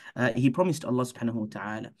Iblis, he promised Allah subhanahu wa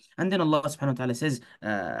ta'ala. And then Allah subhanahu wa ta'ala says,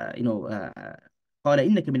 قال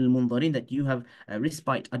إنك من المنظرين, that you have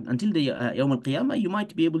respite until the يوم القيامة. You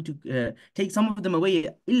might be able to take some of them away.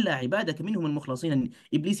 إلا عبادك منهم المخلصين. And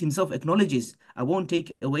Iblis himself acknowledges, I won't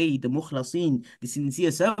take away the mukhlasin, the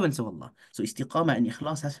sincere servants of Allah. So istiqamah and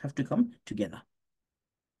ikhlas have to come together.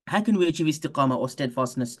 How can we achieve istiqamah or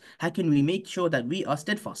steadfastness? How can we make sure that we are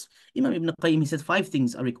steadfast? Imam Ibn Qayyim, he says 5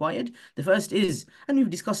 things are required. The first is, and we've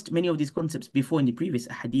discussed many of these concepts before in the previous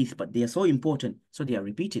hadith, but they are so important, so they are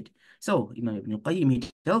repeated. So Imam Ibn Qayyim, he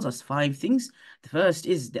tells us 5 things. The first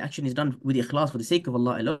is the action is done with ikhlas for the sake of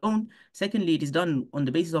Allah alone. Secondly, it is done on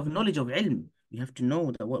the basis of knowledge of ilm. We have to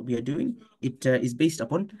know that what we are doing, it is based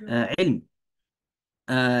upon ilm.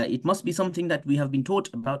 It must be something that we have been taught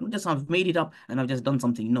about, not just I've made it up and I've just done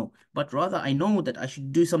something, no. But rather I know that I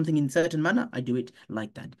should do something in a certain manner, I do it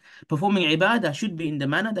like that. Performing ibadah should be in the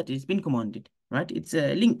manner that it's been commanded, right? It's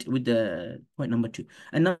linked with the point number 2.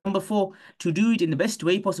 And number 4, to do it in the best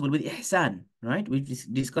way possible with ihsan, right? We've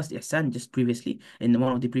discussed ihsan just previously in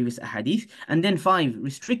one of the previous hadith. And then 5,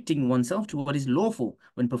 restricting oneself to what is lawful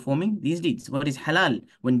when performing these deeds, what is halal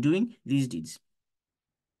when doing these deeds.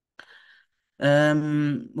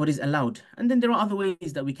 What is allowed. And then there are other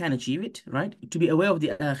ways that we can achieve it, right? To be aware of the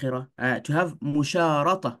akhirah, to have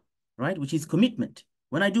musharata, right? Which is commitment.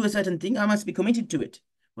 When I do a certain thing, I must be committed to it.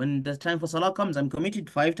 When the time for salah comes, I'm committed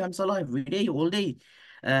 5 times salah every day, all day,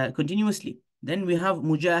 continuously. Then we have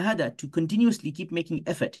mujahada, to continuously keep making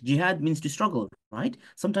effort. Jihad means to struggle, right?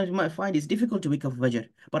 Sometimes you might find it's difficult to wake up for Fajr,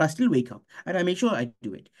 but I still wake up and I make sure I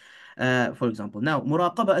do it. For example, now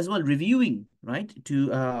muraqabah as well, reviewing, right? To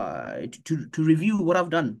review what I've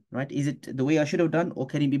done, right? Is it the way I should have done, or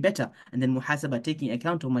can it be better? And then muhasabah, taking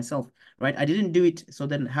account of myself, right? I didn't do it, so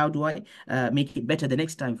then how do I make it better the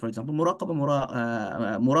next time? For example,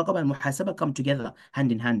 muraqabah and muhasabah come together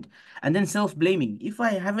hand in hand. And then self-blaming. If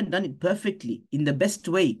I haven't done it perfectly in the best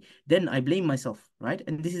way, then I blame myself, right?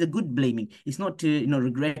 And this is a good blaming. It's not to,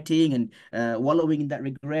 regretting and wallowing in that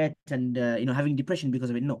regret and, having depression because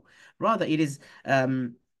of it. No, rather it is,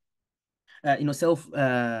 self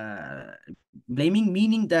blaming,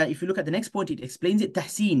 meaning that if you look at the next point, it explains it,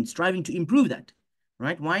 tahseen, striving to improve that,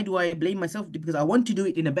 right? Why do I blame myself? Because I want to do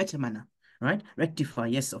it in a better manner, right? Rectify,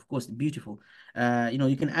 yes, of course, beautiful.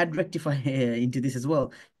 You can add rectify into this as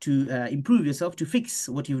well to improve yourself, to fix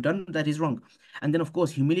what you've done that is wrong. And then, of course,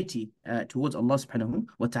 humility towards Allah subhanahu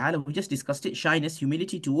wa ta'ala. We just discussed it, shyness,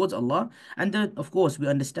 humility towards Allah. And then, of course, we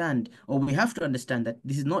understand, or we have to understand that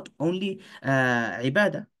this is not only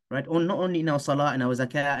ibadah, right? Or not only in our salah and our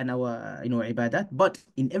zakah and our, ibadat, but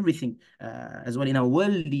in everything as well, in our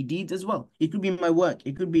worldly deeds as well. It could be in my work,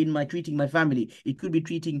 it could be in my treating my family, it could be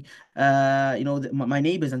treating, my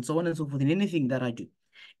neighbors and so on and so forth in anything that I do.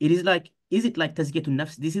 Is it like tazkiyatun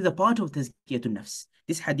nafs? This is a part of tazkiyatun nafs.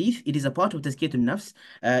 This hadith, it is a part of tazkiyatun nafs.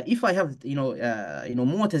 If I have,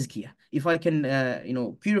 more tazkiyah, if I can,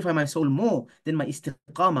 purify my soul more, then my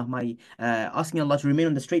istiqamah, my asking Allah to remain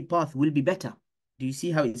on the straight path will be better. Do you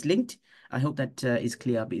see how it's linked? I hope that is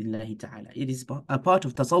clear bi'idhnillahi ta'ala. It is a part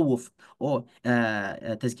of tasawwuf or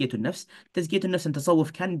tazkiyatun nafs. Tazkiyatun nafs and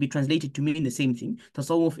tasawwuf can be translated to mean the same thing.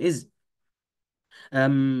 Tasawwuf is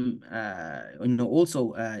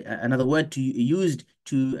also another word used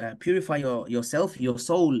to purify yourself, your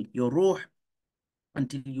soul, your ruh,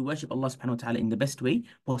 until you worship Allah subhanahu wa ta'ala in the best way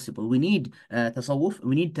possible. We need tasawwuf,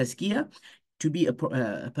 we need tazkiyah to be a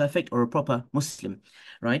perfect or a proper Muslim,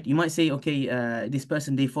 right? You might say, okay, this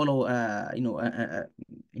person, they follow,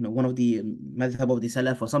 one of the madhab of the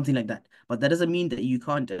Salaf or something like that. But that doesn't mean that you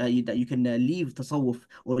can't, that you can leave tasawwuf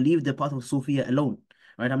or leave the path of Sufiya alone.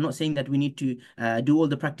 Right? I'm not saying that we need to do all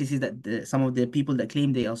the practices that some of the people that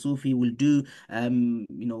claim they are Sufi will do,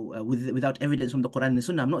 without evidence from the Quran and the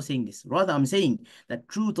Sunnah. I'm not saying this. Rather, I'm saying that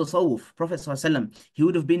true tasawwuf, Prophet ﷺ, he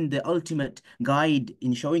would have been the ultimate guide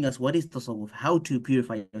in showing us what is tasawwuf, how to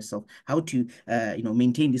purify yourself, how to,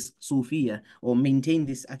 maintain this Sufiya or maintain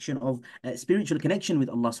this action of spiritual connection with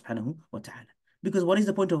Allah subhanahu wa ta'ala. Because what is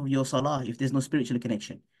the point of your salah if there's no spiritual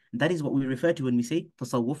connection? That is what we refer to when we say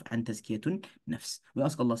tasawwuf and tazkiyatun nafs. We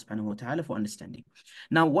ask Allah subhanahu wa ta'ala for understanding.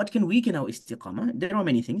 Now, what can weaken our istiqamah? There are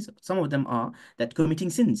many things. Some of them are that committing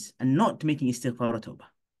sins and not making istighfar or tawbah.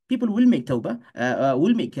 People will make tawbah,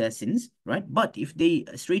 will make sins, right? But if they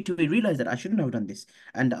straight away realize that I shouldn't have done this,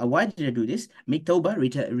 and why did I do this? Make tawbah,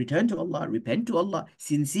 return to Allah, repent to Allah,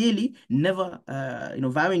 sincerely, never,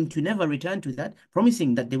 vowing to never return to that,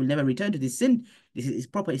 promising that they will never return to this sin. This is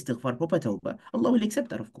proper istighfar, proper tawbah. Allah will accept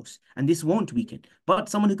that, of course, and this won't weaken. But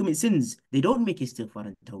someone who commits sins, they don't make istighfar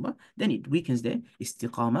and tawbah, then it weakens their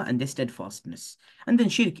istiqamah and their steadfastness. And then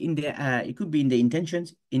shirk in their, it could be in the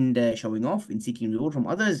intentions, in the showing off, in seeking reward from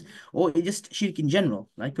others, or just shirk in general.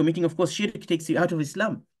 Like committing, of course, shirk takes you out of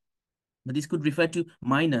Islam. But this could refer to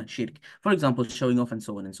minor shirk, for example, showing off and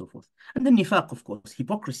so on and so forth. And then nifaq, of course,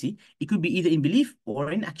 hypocrisy. It could be either in belief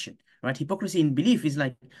or in action, right? Hypocrisy in belief is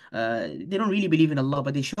like they don't really believe in Allah,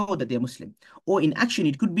 but they show that they're Muslim. Or in action,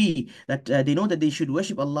 it could be that they know that they should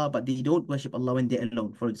worship Allah, but they don't worship Allah when they're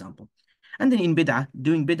alone, for example. And then in bid'ah,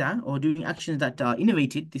 doing bid'ah or doing actions that are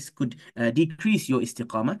innovated, this could decrease your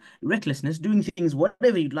istiqamah. Recklessness, doing things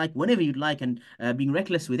whatever you'd like, whenever you'd like, and being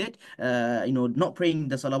reckless with it. Not praying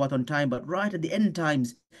the salawat on time, but right at the end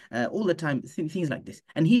times, all the time, things like this.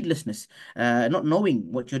 And heedlessness, not knowing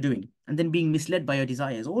what you're doing, and then being misled by your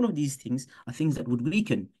desires. All of these things are things that would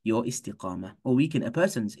weaken your istiqamah or weaken a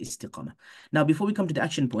person's istiqamah. Now, before we come to the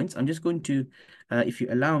action points, I'm just going to, if you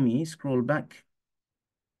allow me, scroll back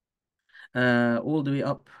all the way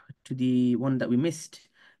up to the one that we missed.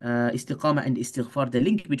 Istiqamah and istighfar, the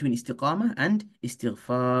link between istiqamah and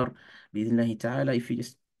istighfar. Bismillah ta'ala, if you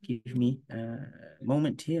just give me a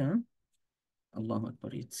moment here. Allahu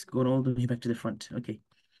Akbar, it's gone all the way back to the front. Okay.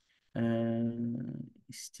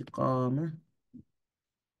 Istiqamah.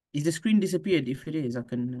 Is the screen disappeared? If it is, I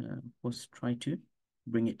can of course try to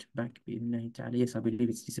bring it back. Bismillah ta'ala. Yes, I believe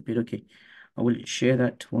it's disappeared. Okay. I will share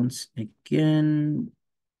that once again.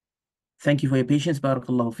 Thank you for your patience.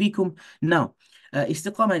 Barakallahu feekum. Now,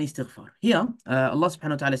 istiqamah and istighfar. Here, Allah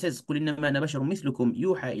subhanahu wa ta'ala says, قُلْ إِنَّمَا أَنَا بَشَرٌ مِثْلُكُمْ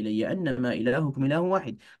يُوحَى إِلَيَّ أَنَّمَا إِلَهُكُمْ إِلَهٌ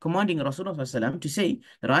وَاحِدٌ, commanding Rasulullah sallallahu to say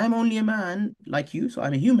that I am only a man like you, so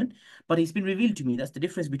I'm a human, but it's been revealed to me. That's the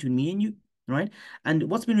difference between me and you, right? And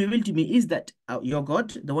what's been revealed to me is that your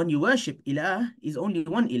God, the one you worship, ilah, is only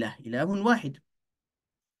one ilah, ilahun wahid.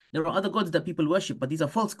 There are other gods that people worship, but these are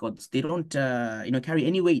false gods. They don't, carry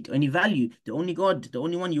any weight, any value. The only God, the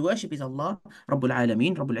only one you worship is Allah, Rabbul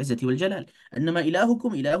Alameen, Rabbul Izzati wal Jalal. أَنَّمَا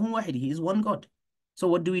إِلَهُكُمْ إِلَهٌ وَاحِدٌ. He is one God. So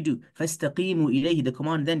what do we do? فَاسْتَقِيمُوا إِلَيْهِ. The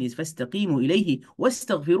command then is فَاسْتَقِيمُوا إِلَيْهِ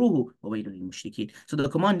وَاسْتَغْفِرُوهُ وَوَيْلٌ لِلْمُشْرِكِينَ. So the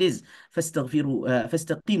command is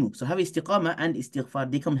فَاسْتَقِيمُوا. So have istiqamah and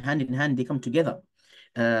istighfar. They come hand in hand. They come together.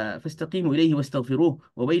 فَاسْتَقِيمُوا إِلَيْهِ وَاسْتَغْفِرُوهُ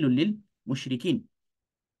وَوَيْلٌ لِلْمُشْرِكِينَ.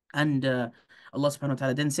 And Allah subhanahu wa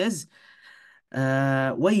ta'ala then says,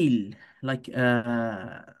 wail, like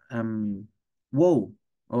woe,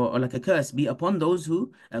 or like a curse be upon those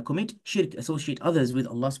who commit shirk, associate others with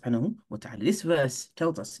Allah subhanahu wa ta'ala. This verse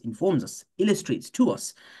tells us, informs us, illustrates to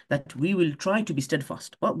us that we will try to be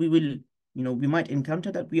steadfast, but we will, we might encounter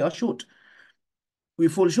that we are short. We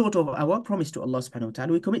fall short of our promise to Allah subhanahu wa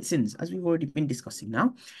ta'ala. We commit sins, as we've already been discussing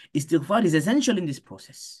now. Istighfar is essential in this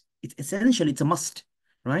process. It's essential, it's a must,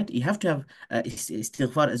 right? You have to have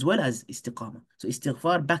istighfar as well as istiqamah. So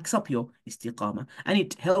istighfar backs up your istiqamah, and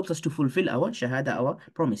it helps us to fulfill our shahada, our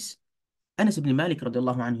promise. Anas ibn Malik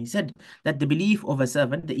radiallahu anhu, he said that the belief of a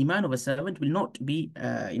servant, the iman of a servant will not be,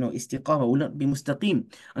 istiqamah, will not be mustaqim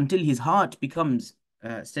until his heart becomes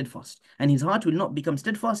steadfast. And his heart will not become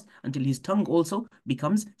steadfast until his tongue also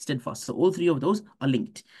becomes steadfast. So all three of those are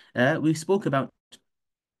linked. We spoke about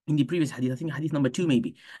in the previous hadith, I think hadith number 2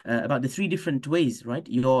 maybe, about the 3 different ways, right?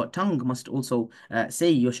 Your tongue must also say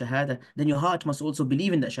your shahada, then your heart must also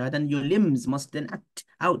believe in that shahada, and your limbs must then act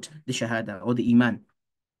out the shahada or the iman.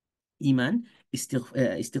 Iman,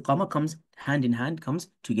 istiqamah comes hand in hand, comes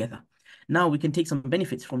together. Now we can take some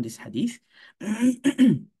benefits from this hadith.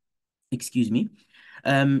 Excuse me.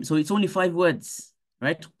 So it's only 5 words,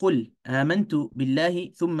 right? قُلْ آمَنْتُ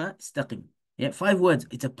بِاللَّهِ ثُمَّ اسْتَقِمْ. Yeah, 5 words.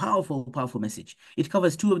 It's a powerful, powerful message. It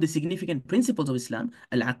covers 2 of the significant principles of Islam,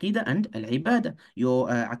 al-aqidah and al-ibadah. Your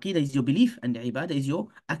aqidah is your belief, and ibadah is your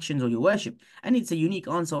actions or your worship. And it's a unique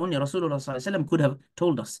answer only Rasulullah ﷺ could have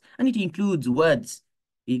told us. And it includes words.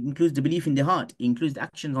 It includes the belief in the heart. It includes the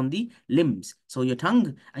actions on the limbs. So your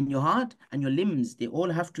tongue and your heart and your limbs, they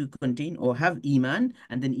all have to contain or have iman.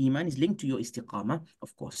 And then iman is linked to your istiqamah,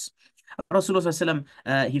 of course. Rasulullah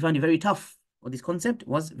ﷺ, he found it very tough, or this concept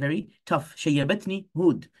was very tough. Shayyabatni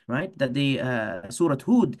Hud, right? That the Surah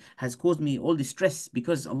Hud has caused me all this stress,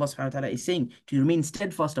 because Allah subhanahu wa ta'ala is saying to remain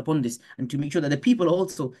steadfast upon this and to make sure that the people are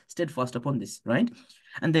also steadfast upon this, right?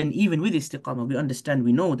 And then even with istiqamah, we understand,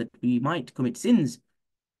 we know that we might commit sins.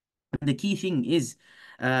 The key thing is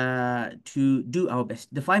to do our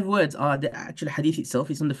best. The 5 words are the actual hadith itself.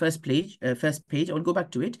 It's on the first page. I'll go back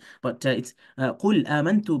to it, but it's قُلْ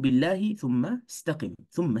آمَنْتُ بِاللَّهِ ثُمَّ اسْتَقِمْ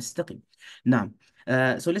ثُمَّ اسْتَقِمْ. Now,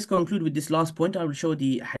 so let's conclude with this last point. I will show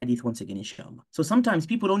the hadith once again, inshallah. So sometimes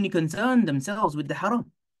people only concern themselves with the haram.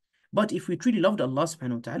 But if we truly loved Allah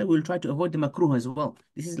subhanahu wa ta'ala, we'll try to avoid the makruh as well.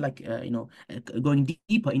 This is like, going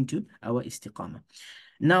deeper into our istiqamah.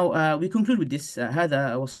 Now, we conclude with this.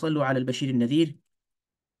 هذا وصلوا على البشير النذير.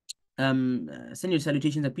 Send your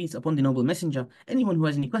salutations and peace upon the noble messenger. Anyone who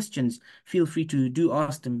has any questions, feel free to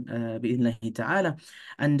ask them bi'idhnillahi ta'ala.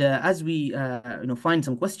 And as we find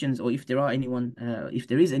some questions, or if there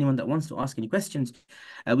is anyone that wants to ask any questions,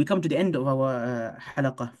 we come to the end of our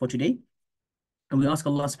halaqah for today. And we ask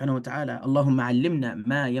Allah subhanahu wa ta'ala, Allahumma allimna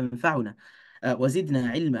ma yanfa'una.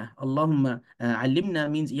 وزدنا علما. Allahumma allimna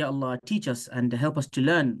means, Ya Allah, teach us and help us to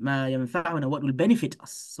learn ma yanfa'una, what will benefit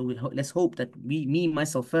us. So let's hope that me,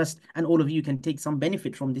 myself first, and all of you can take some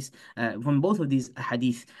benefit from this, from both of these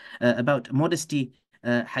hadith about modesty,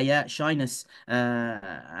 haya, shyness,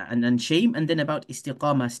 and shame, and then about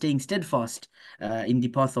istiqamah, staying steadfast in the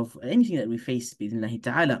path of anything that we face, bi'idhnillahi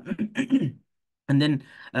ta'ala. And then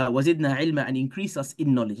wazidna ilma, and increase us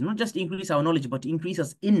in knowledge. Not just increase our knowledge, but increase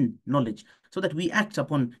us in knowledge, so that we act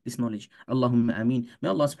upon this knowledge. Allahumma ameen. May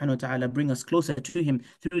Allah subhanahu wa ta'ala bring us closer to him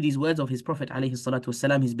through these words of his Prophet alayhi salatu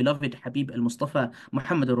wasalam, his beloved Habib al-Mustafa,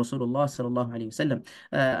 Muhammad Rasulullah sallallahu alayhi wasallam.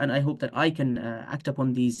 And I hope that I can act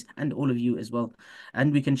upon these, and all of you as well.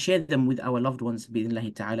 And we can share them with our loved ones,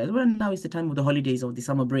 bi'idhnillahi ta'ala. Well, now is the time of the holidays, of the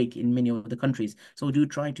summer break in many of the countries. So do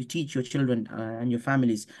try to teach your children and your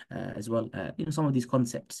families as well, some of these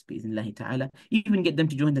concepts, bi'idhnillahi ta'ala. Even get them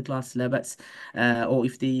to join the class, labats, or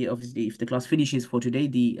if the class finishes for today,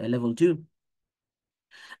 the level 2,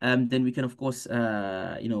 then we can, of course, go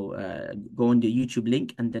on the YouTube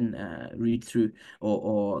link and then read through,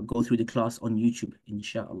 or go through the class on YouTube,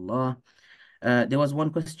 inshallah. There was one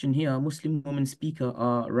question here. Muslim women speaker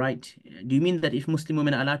are right. Do you mean that if Muslim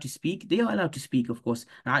women are allowed to speak? They are allowed to speak, of course.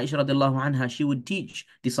 Aisha radiallahu anha, she would teach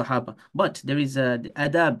the Sahaba. But there is the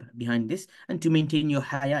adab behind this, and to maintain your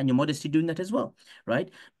haya and your modesty doing that as well,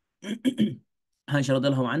 right? Aisha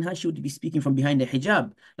radiallahu anha, she would be speaking from behind a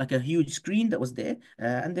hijab, like a huge screen that was there,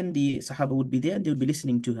 and then the Sahaba would be there and they would be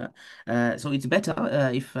listening to her. So it's better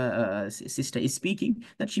if a sister is speaking,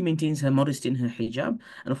 that she maintains her modesty in her hijab.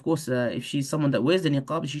 And of course, if she's someone that wears the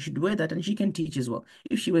niqab, she should wear that, and she can teach as well.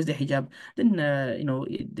 If she wears the hijab, then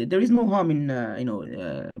there is no harm in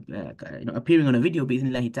appearing on a video,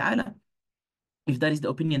 bi'idhnillahi ta'ala, if that is the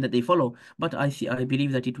opinion that they follow. But I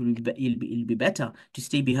believe that it'll be better to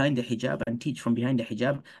stay behind the hijab and teach from behind the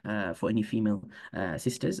hijab for any female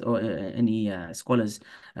sisters, or any scholars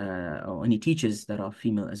or any teachers that are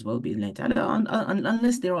female as well,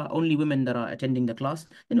 unless there are only women that are attending the class,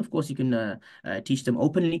 then of course you can teach them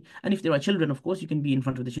openly. And if there are children, of course you can be in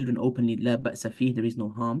front of the children openly. La ba'sa fih, there is no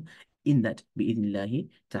harm in that, bi'idhnillahi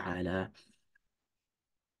ta'ala.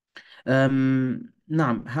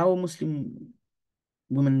 Naam, how Muslim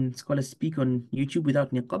women scholars speak on YouTube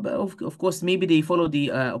without niqab? Of course, maybe they follow the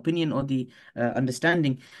opinion or the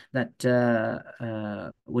understanding that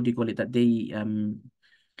what do you call it? That they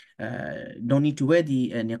don't need to wear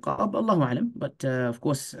the niqab. Allahu alam. But of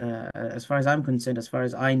course, as far as I'm concerned, as far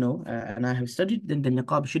as I know, and I have studied, then the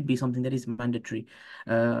niqab should be something that is mandatory.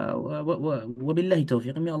 Wabillahi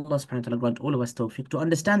tawfiq. May Allah subhanahu wa ta'ala grant all of us tawfiq to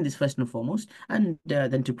understand this first and foremost, and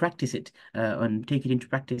then to practice it and take it into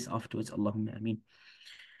practice afterwards. Allahumma ameen.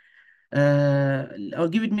 I'll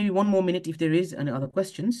give it maybe one more minute if there is any other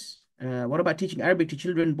questions. What about teaching Arabic to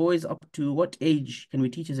children, boys? Up to what age can we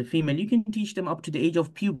teach as a female? You can teach them up to the age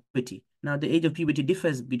of puberty. Now, the age of puberty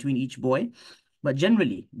differs between each boy, but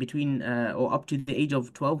generally between or up to the age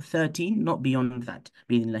of 12, 13, not beyond that.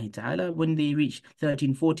 Bi'idhnillahi ta'ala. When they reach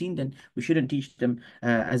 13, 14, then we shouldn't teach them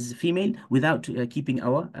as female without keeping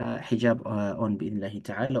our hijab on, bi'idhnillahi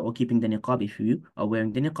ta'ala, or keeping the niqab if you are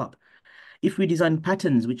wearing the niqab. If we design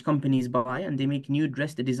patterns which companies buy and they make new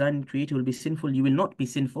dress, the design creator will be sinful. You will not be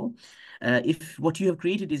sinful. If what you have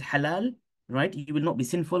created is halal, right, you will not be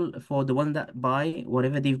sinful for the one that buy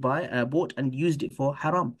whatever they've bought and used it for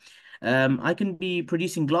haram. I can be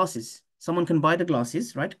producing glasses. Someone can buy the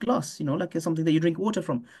glasses, right? Glass, like something that you drink water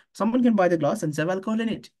from. Someone can buy the glass and serve alcohol in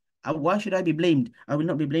it. Why should I be blamed? I will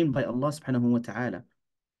not be blamed by Allah subhanahu wa ta'ala.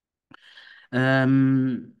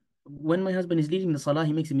 When my husband is leading the salah,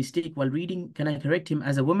 he makes a mistake while reading. Can I correct him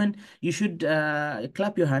as a woman? You should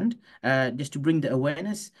clap your hand just to bring the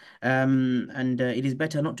awareness. And it is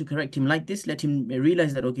better not to correct him like this. Let him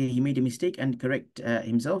realize that, okay, he made a mistake, and correct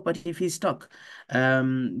himself. But if he's stuck,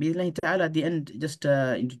 bi'idhnillahi ta'ala, at the end, just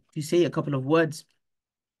to say a couple of words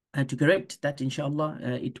to correct that, inshallah,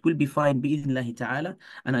 it will be fine, bi'idhnillahi ta'ala.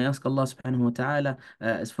 And I ask Allah subhanahu wa ta'ala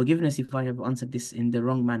as forgiveness if I have answered this in the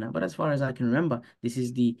wrong manner. But as far as I can remember, this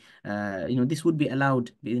is the, this would be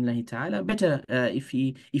allowed, bi'idhnillahi ta'ala. Better if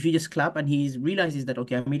he just clap and he realizes that,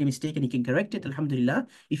 okay, I made a mistake, and he can correct it, alhamdulillah.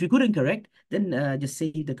 If you couldn't correct, then just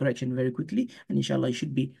say the correction very quickly, and inshallah, it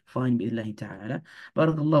should be fine, bi'idhnillahi ta'ala.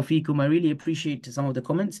 Barakallahu feekum. I really appreciate some of the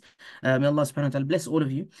comments. May Allah subhanahu wa ta'ala bless all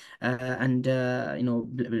of you, and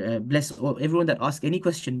bless everyone that asked any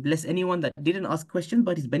question. Bless anyone that didn't ask questions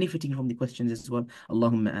but is benefiting from the questions as well.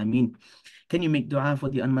 Allahumma ameen. Can you make dua for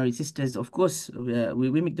the unmarried sisters? Of course,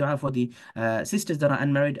 we make dua for the sisters that are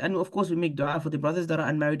unmarried, and of course we make dua for the brothers that are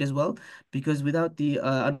unmarried as well, because without the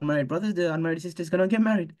unmarried brothers, the unmarried sisters cannot get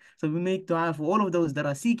married. So we make dua for all of those that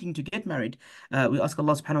are seeking to get married. We ask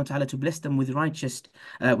Allah subhanahu wa ta'ala to bless them with righteous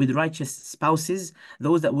spouses,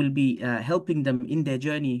 those that will be helping them in their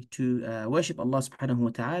journey to worship Allah subhanahu wa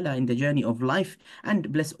ta'ala, in the journey of life,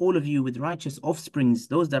 and bless all of you with righteous offsprings,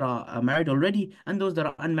 those that are married already and those that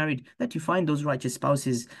are unmarried, that you find those righteous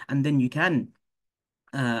spouses, and then you can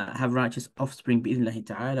have righteous offspring بإذن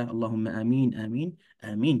ta'ala. Allahumma ameen, ameen,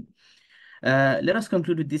 ameen. Let us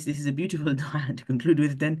conclude with this. This is a beautiful dua to conclude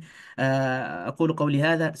with then. أقول قولي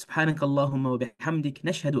هذا سبحانك اللهم وبحمدك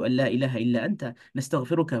نشهد أن لا إله إلا أنت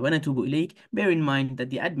نستغفرك ونتوب إليك. Bear in mind that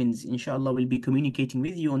the admins, inshallah, will be communicating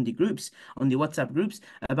with you on the groups, on the WhatsApp groups,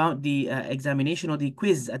 about the examination or the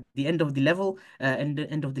quiz at the end of the level, and the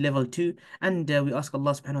end of the level 2. And we ask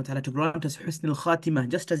Allah subhanahu wa ta'ala to grant us husn al-khatimah,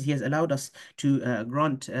 just as He has allowed us to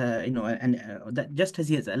grant, and that just as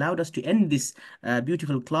He has allowed us to end this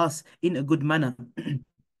beautiful class in a good manner.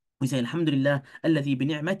 We say, Alhamdulillah, الذي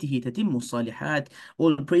بنعمته تتم الصالحات.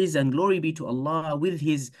 All praise and glory be to Allah. With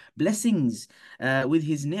His blessings, with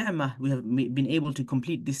His ni'mah, we have been able to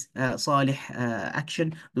complete this salih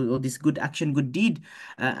action, or this good action, good deed.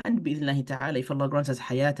 And bi'idhnillahi ta'ala, if Allah grants us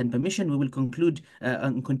hayat and permission, we will conclude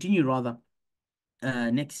and continue rather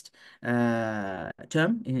next term,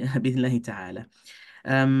 bi'idhnillahi ta'ala.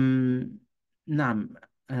 Naam,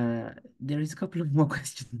 there is a couple of more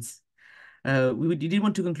questions. We did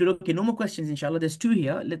want to conclude. Okay, no more questions, inshallah. There's two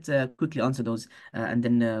here. Let's quickly answer those, and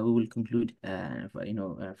then we will conclude,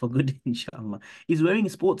 for good, inshallah. Is wearing a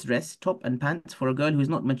sports dress, top and pants for a girl who is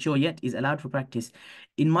not mature yet is allowed for practice?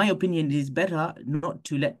 In my opinion, it is better not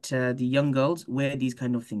to let the young girls wear these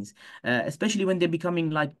kind of things, especially when they're becoming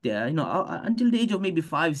like, until the age of maybe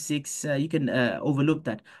 5, 6. You can overlook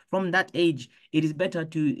that. From that age, it is better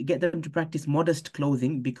to get them to practice modest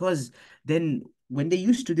clothing, because then when they're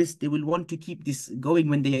used to this, they will want to keep this going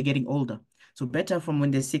when they are getting older. So better from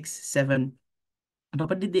when they're 6, 7.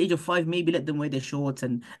 But at the age of 5, maybe let them wear their shorts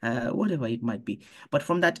and whatever it might be. But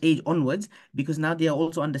from that age onwards, because now they are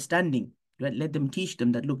also understanding, right? Let them teach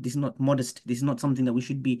them that, look, this is not modest. This is not something that we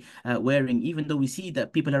should be wearing. Even though we see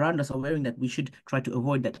that people around us are wearing that, we should try to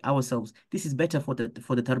avoid that ourselves. This is better for the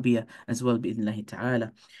tarbiyah as well, bi'idhnillahi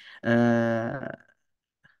ta'ala.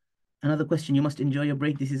 Another question, you must enjoy your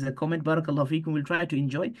break. This is a comment. Barakallahu feekum. We'll try to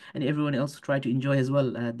enjoy, and everyone else try to enjoy as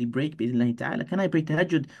well the break, bi'idhnillahi ta'ala. Can I pray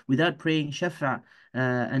tahajjud without praying shafa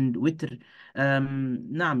and witr?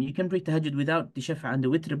 Naam, you can pray tahajjud without the shafa and the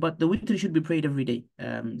witr, but the witr should be prayed every day.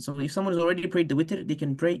 So if someone has already prayed the witr, they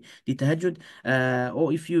can pray the tahajjud.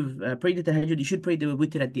 Or if you've prayed the tahajjud, you should pray the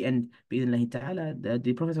witr at the end, bi'idhnillahi ta'ala.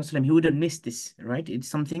 The Prophet ﷺ, he wouldn't miss this, right? It's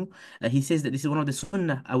something, he says that this is one of the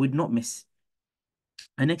sunnah I would not miss.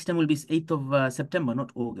 And next time will be 8th of September,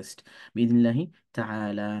 not August. Bismillahi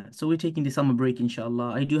ta'ala. So we're taking the summer break,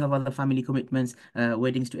 inshallah. I do have other family commitments,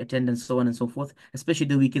 weddings to attend, and so on and so forth. Especially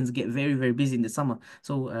the weekends get very, very busy in the summer.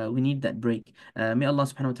 So we need that break. May Allah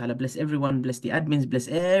subhanahu wa ta'ala bless everyone, bless the admins, bless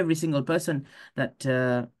every single person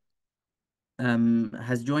that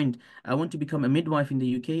has joined. I want to become a midwife in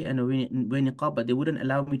the UK and wear niqab, but they wouldn't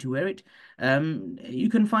allow me to wear it. You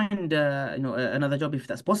can find another job if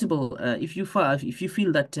that's possible. If you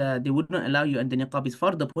feel that they would not allow you and the niqab is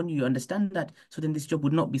fard upon you, you understand that, so then this job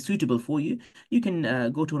would not be suitable for you. You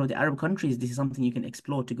can go to one of the Arab countries. This is something you can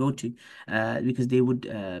explore to go to, because they would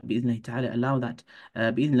bi'idhnillahi ta'ala allow that,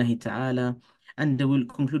 bi'idhnillahi ta'ala. And we'll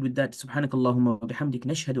conclude with that. Subhanakallahumma wa bihamdik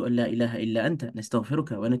nashhadu an la ilaha illa anta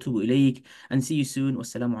nastaghfiruka wa natubu ilayk. And see you soon.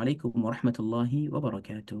 Wassalamu alaikum wa rahmatullahi wa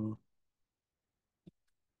barakatuh.